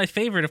then my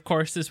favorite, of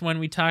course, is when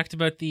we talked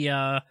about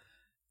the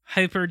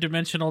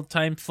hyperdimensional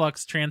time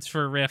flux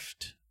transfer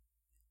rift.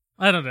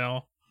 I don't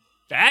know.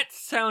 That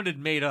sounded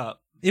made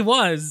up. It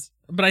was,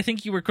 but I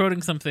think you were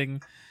quoting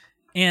something,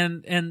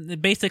 and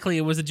basically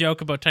it was a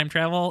joke about time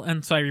travel,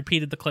 and so I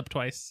repeated the clip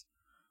twice.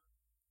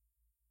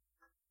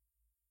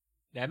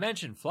 Did I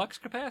mention flux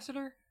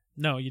capacitor?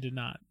 No, you did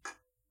not.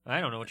 I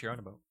don't know what you're on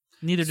about.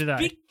 Neither did I.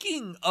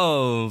 Speaking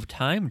of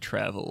time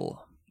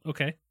travel.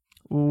 Okay.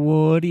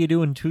 What are you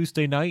doing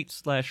Tuesday night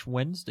 /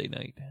 Wednesday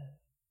night?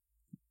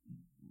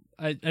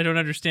 I don't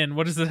understand.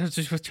 What does that have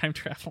to do with time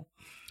travel?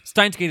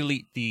 Steins Gate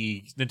Elite,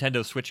 the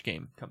Nintendo Switch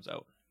game, comes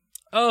out.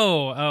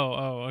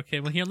 Oh,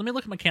 okay. Well, here, let me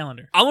look at my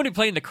calendar. I'm going to be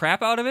playing the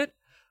crap out of it.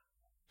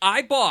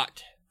 I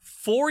bought,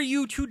 for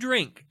you to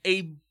drink,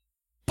 a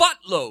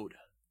buttload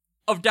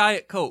of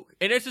Diet Coke.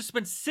 And it's just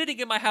been sitting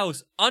in my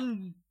house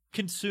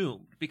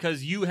unconsumed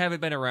because you haven't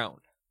been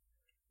around.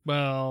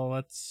 Well,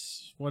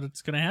 that's what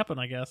it's going to happen,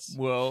 I guess.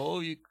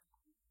 Well, you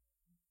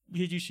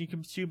usually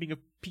consuming a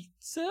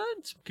pizza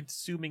and some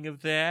consuming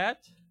of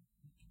that.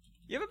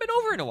 You haven't been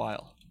over in a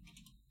while.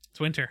 It's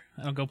winter.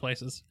 I don't go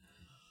places.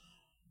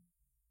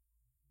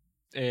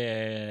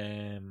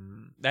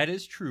 That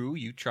is true.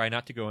 You try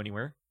not to go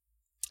anywhere.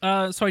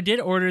 So I did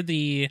order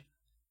the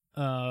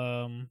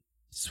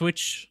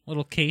Switch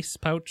little case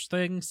pouch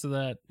thing so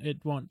that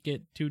it won't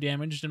get too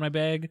damaged in my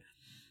bag.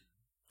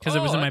 because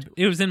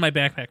it was in my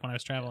backpack when I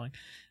was traveling.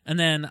 And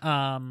then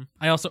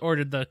I also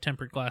ordered the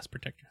tempered glass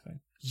protector thing.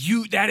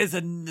 That is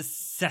a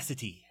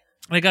necessity.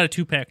 I got a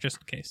 2-pack just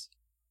in case.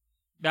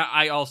 Now,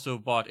 I also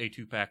bought a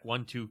 2-pack,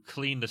 one to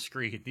clean the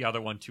screen, the other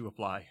one to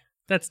apply.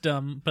 That's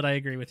dumb, but I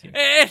agree with you.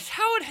 It's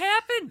how it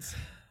happens.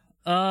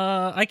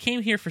 I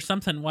came here for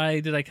something. Why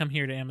did I come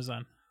here to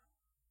Amazon?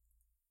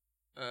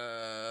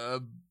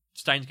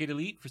 Steins Gate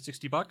Elite for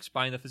 $60,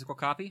 buying the physical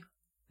copy.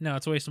 No,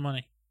 it's a waste of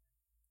money.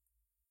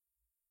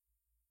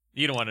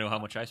 You don't want to know how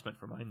much I spent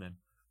for mine then.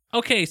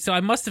 Okay, so I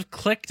must have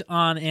clicked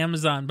on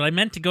Amazon, but I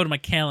meant to go to my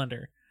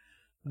calendar.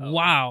 Oh.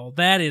 Wow,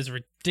 that is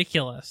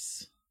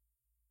ridiculous.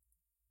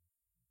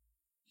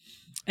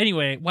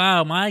 Anyway,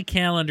 wow, my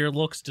calendar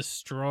looks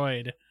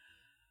destroyed.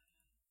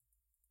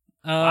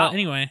 Wow.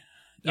 Anyway,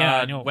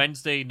 yeah, I know.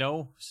 Wednesday,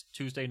 no.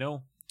 Tuesday,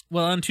 no.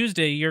 Well, on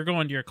Tuesday, you're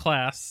going to your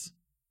class.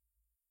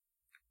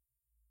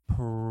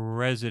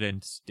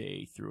 President's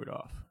Day threw it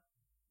off.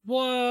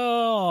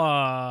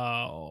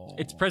 Whoa.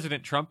 It's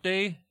President Trump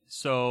Day,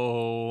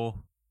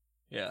 so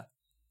yeah.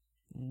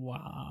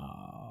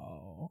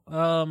 Wow.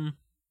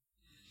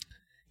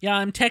 Yeah,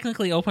 I'm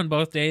technically open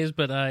both days,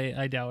 but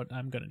I doubt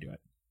I'm going to do it.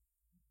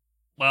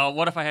 Well,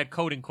 what if I had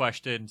coding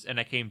questions and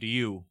I came to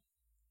you?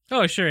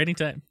 Oh, sure,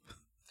 anytime.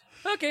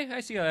 Okay, I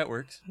see how that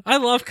works. I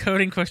love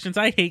coding questions.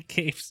 I hate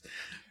capes.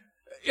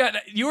 Yeah,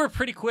 you were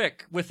pretty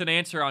quick with an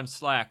answer on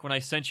Slack when I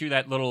sent you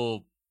that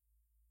little...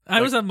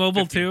 I was on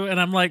mobile 50. too,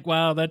 and I'm like,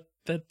 wow,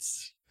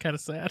 that's kind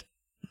of sad.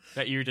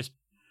 That you're just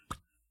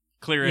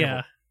clear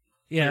interval.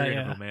 Yeah, Clear yeah.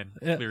 interval, man.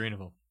 Yeah. Clear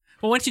interval.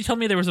 Well, once you told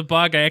me there was a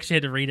bug, I actually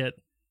had to read it.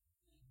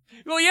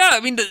 Well, yeah, I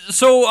mean,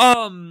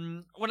 so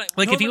when I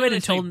Like if you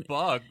hadn't say told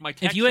bug, my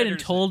text if you hadn't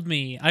editors- told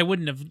me, I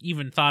wouldn't have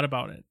even thought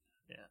about it.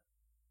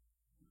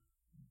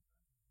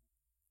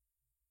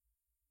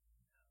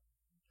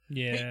 Hey,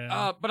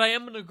 Yeah. but I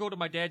am going to go to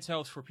my dad's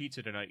house for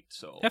pizza tonight,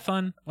 so... Have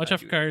fun. Watch out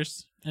for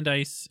cars and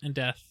ice and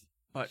death.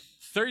 But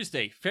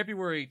Thursday,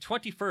 February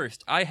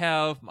 21st, I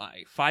have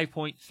my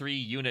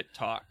 5.3 unit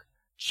talk.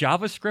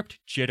 JavaScript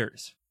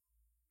jitters.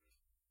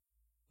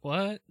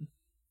 What?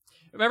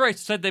 Remember I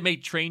said they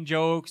made train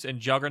jokes and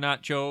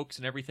juggernaut jokes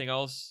and everything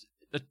else?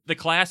 The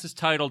class is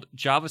titled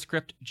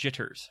JavaScript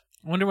jitters.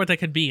 I wonder what that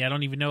could be. I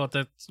don't even know what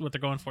they're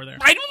going for there.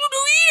 I don't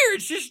know either!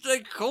 It's just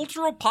a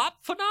cultural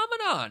pop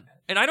phenomenon.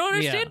 And I don't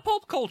understand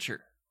pulp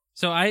culture.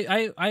 So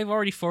I've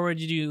already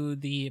forwarded you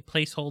the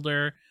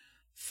placeholder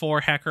for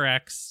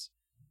HackerX.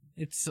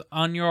 It's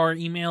on your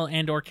email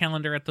and or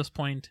calendar at this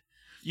point.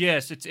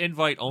 Yes, it's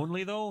invite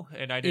only though,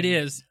 and I didn't...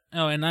 It is.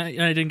 Oh, and I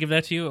didn't give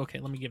that to you? Okay,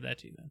 let me give that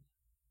to you then.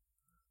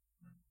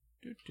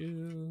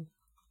 Doo-doo.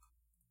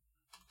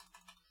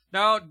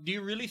 Now, do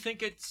you really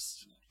think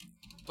it's...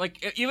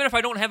 Like, even if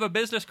I don't have a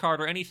business card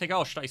or anything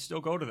else, should I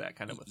still go to that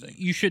kind of a thing?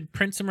 You should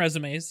print some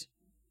resumes.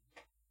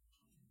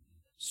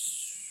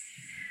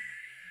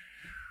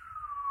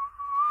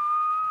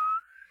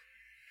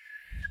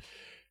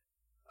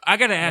 I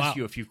gotta ask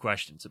you a few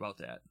questions about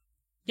that.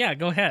 Yeah,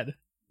 go ahead.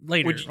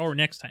 Later or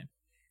next time.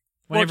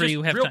 Well, Whenever just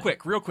you have real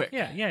time. quick.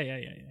 Yeah.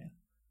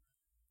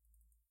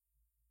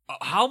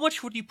 How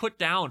much would you put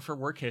down for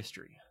work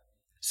history?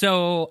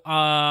 So,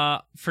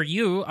 for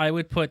you, I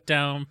would put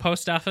down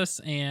post office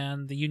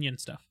and the union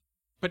stuff.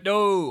 But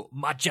no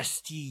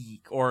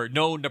Majestic or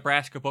no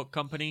Nebraska Book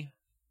Company?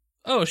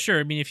 Oh,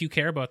 sure. I mean, if you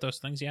care about those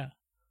things, yeah.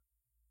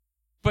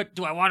 But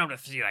do I want them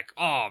to see like,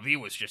 oh, V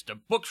was just a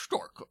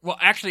bookstore? Well,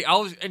 actually,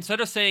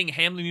 instead of saying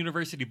Hamlin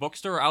University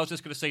Bookstore, I was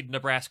just going to say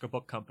Nebraska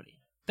Book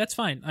Company. That's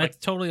fine. That's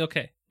totally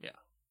okay. Yeah.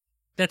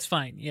 That's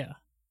fine, yeah.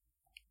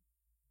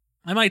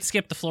 I might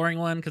skip the flooring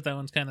one because that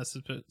one's kind of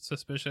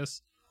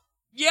suspicious.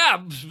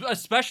 Yeah,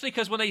 especially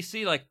because when they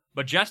see like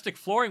Majestic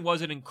Flooring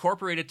wasn't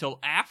incorporated till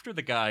after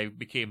the guy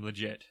became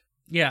legit.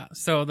 Yeah,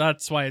 so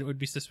that's why it would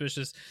be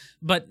suspicious.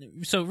 But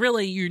so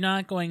really, you're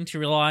not going to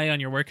rely on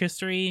your work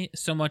history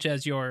so much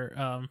as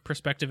your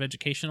prospective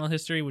educational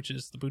history, which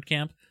is the boot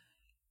camp.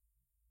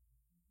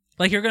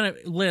 Like you're going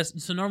to list.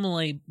 So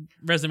normally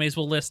resumes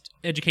will list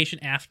education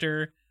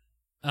after,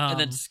 and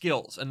then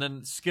skills, and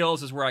then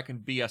skills is where I can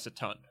BS a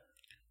ton.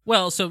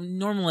 Well, so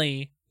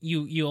normally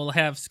you'll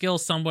have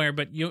skills somewhere,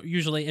 but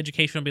usually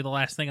education will be the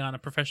last thing on a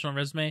professional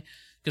resume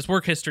because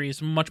work history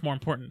is much more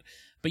important.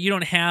 But you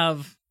don't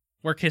have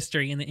work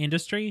history in the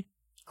industry.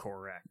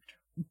 Correct.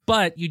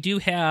 But you do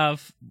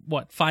have,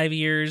 5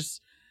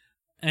 years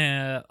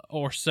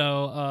or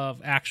so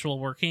of actual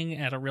working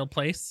at a real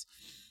place.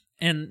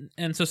 And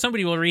so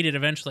somebody will read it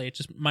eventually. It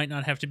just might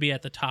not have to be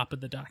at the top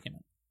of the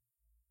document.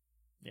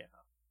 Yeah.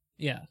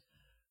 Yeah.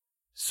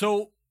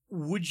 So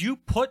would you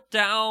put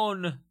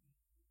down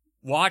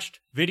watched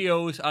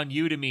videos on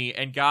Udemy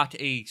and got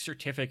a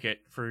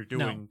certificate for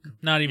doing... No,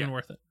 not even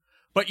worth it.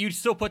 But you'd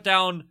still put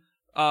down...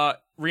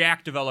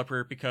 React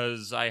developer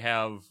because I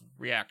have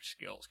React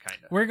skills, kind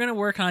of. We're gonna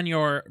work on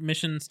your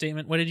mission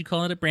statement. What did you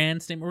call it? A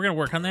brand statement. We're gonna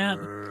work on that.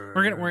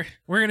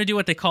 We're gonna do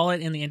what they call it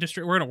in the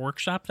industry. We're gonna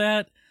workshop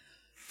that.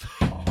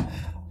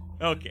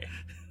 Okay,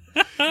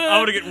 I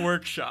want to get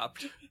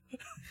workshopped.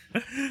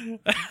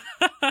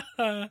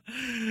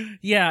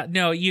 Yeah,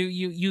 no, you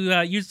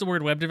used the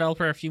word web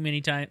developer a few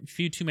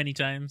too many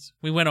times.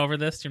 We went over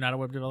this. You're not a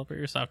web developer.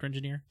 You're a software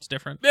engineer. It's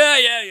different. Yeah.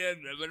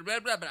 Blah,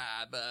 blah, blah,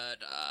 but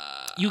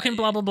You can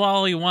blah blah blah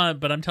all you want,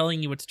 but I'm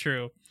telling you it's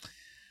true.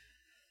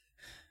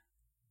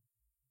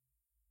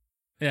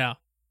 Yeah.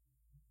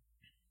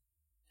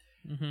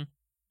 Mm-hmm.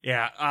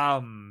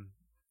 Yeah.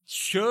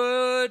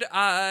 Should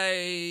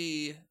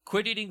I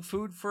quit eating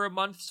food for a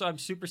month so I'm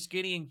super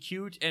skinny and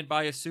cute and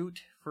buy a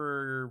suit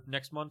for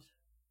next month?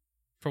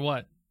 For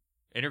what?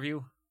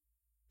 Interview?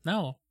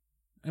 No.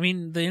 I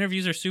mean, the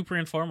interviews are super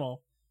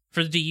informal.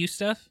 For the DU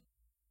stuff?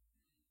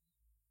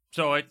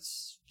 So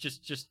it's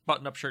just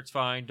button-up shirt's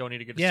fine. Don't need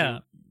to get a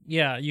suit.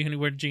 Yeah, you can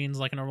wear jeans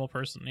like a normal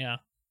person, yeah.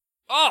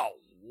 Oh,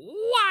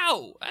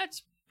 wow!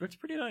 That's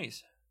pretty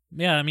nice.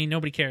 Yeah, I mean,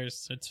 nobody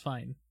cares. It's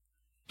fine.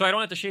 So I don't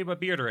have to shave my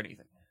beard or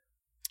anything.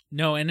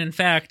 No, and in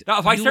fact... No,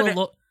 if I start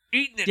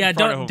eating it in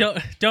front of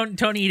him.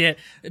 Don't eat it.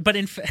 But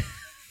in fact...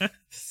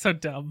 So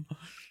dumb.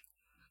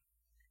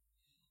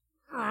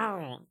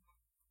 I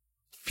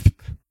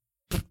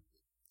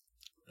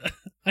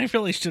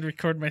really should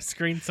record my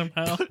screen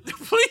somehow.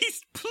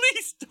 Please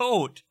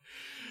don't.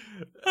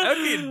 I'd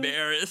be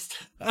embarrassed.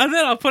 And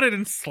then I'll put it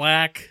in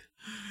Slack.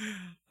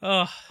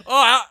 Oh,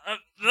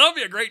 that'll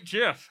be a great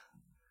GIF.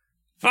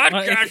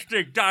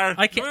 Podcasting.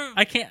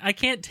 I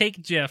can't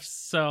take GIFs,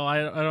 so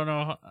I don't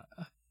know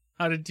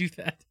how to do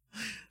that.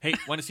 Hey,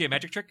 want to see a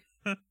magic trick?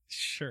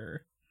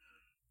 Sure.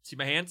 See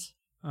my hands?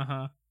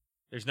 Uh-huh.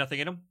 There's nothing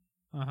in them?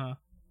 Uh-huh.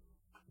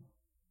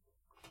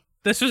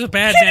 This was a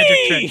bad magic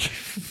trick.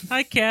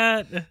 Hi,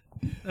 cat.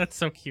 That's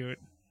so cute.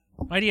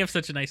 Why do you have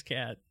such a nice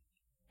cat?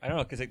 I don't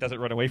know, because it doesn't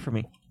run away from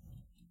me.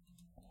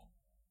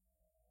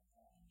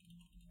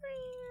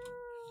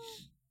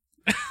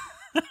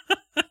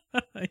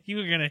 You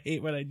were going to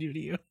hate what I do to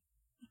you.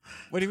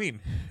 What do you mean?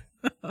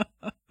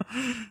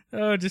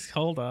 Oh, just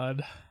hold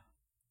on.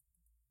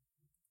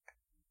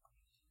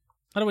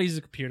 How do I use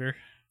a computer?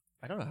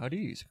 I don't know. How do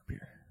you use a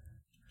computer?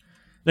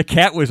 The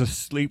cat was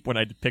asleep when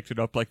I picked it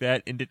up like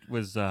that, and it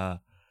was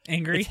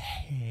angry. Its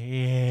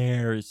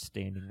hair is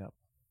standing up.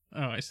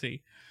 Oh, I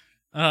see.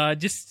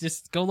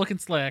 Just go look in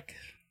Slack.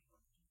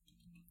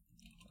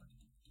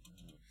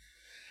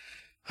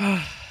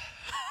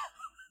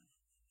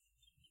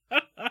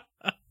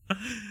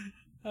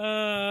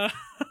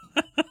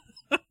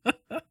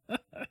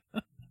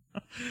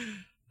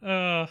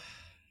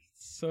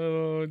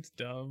 So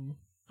dumb.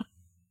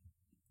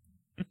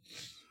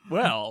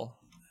 Well,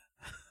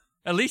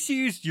 at least you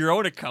used your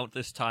own account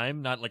this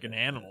time, not like an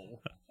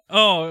animal.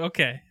 Oh,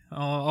 okay.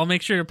 I'll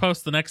make sure to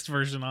post the next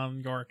version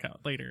on your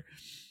account later.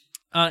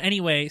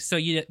 Anyway, so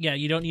you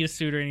don't need a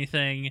suit or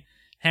anything.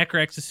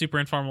 HackerX is super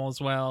informal as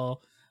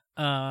well.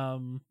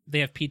 They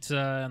have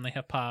pizza and they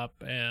have pop,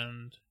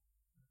 and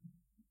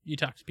you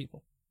talk to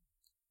people.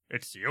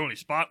 It's the only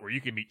spot where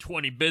you can meet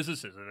 20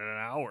 businesses in an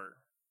hour.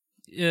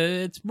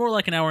 It's more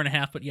like an hour and a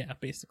half, but yeah,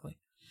 basically.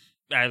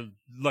 I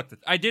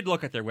did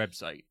look at their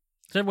website.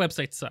 Their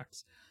website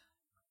sucks.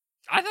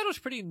 I thought it was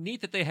pretty neat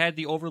that they had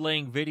the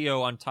overlaying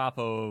video on top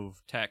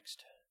of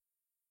text.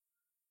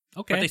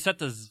 Okay. But they set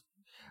the...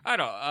 I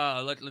don't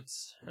know.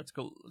 Let's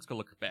go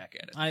look back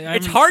at it.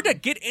 It's hard to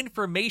get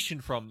information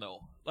from, though.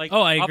 Like,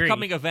 I agree.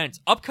 Upcoming events.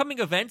 Upcoming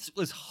events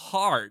was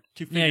hard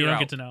to figure out. Yeah, you don't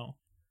get to know.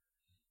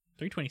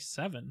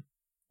 327?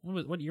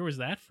 What year was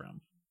that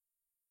from?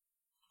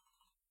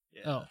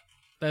 Yeah. Oh,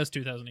 that was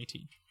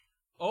 2018.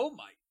 Oh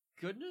my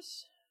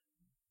goodness.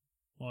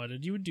 What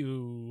did you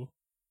do?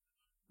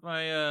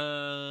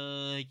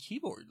 My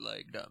keyboard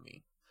lagged on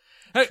me.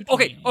 Hey,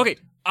 okay.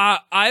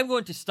 I'm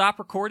going to stop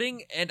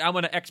recording, and I'm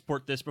going to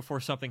export this before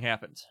something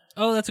happens.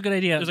 Oh, that's a good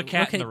idea. There's a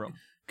cat in the room.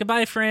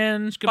 Goodbye,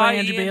 Fringe. Goodbye,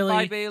 Andrew Ian, Bailey.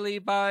 Bye, Bailey.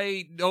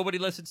 Bye. Nobody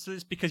listens to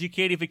this because you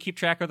can't even keep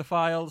track of the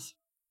files.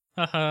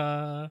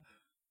 Haha.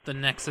 The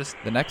Nexus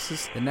The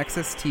Nexus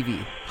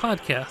TV.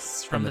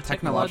 Podcasts From the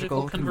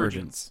Technological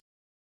Convergence.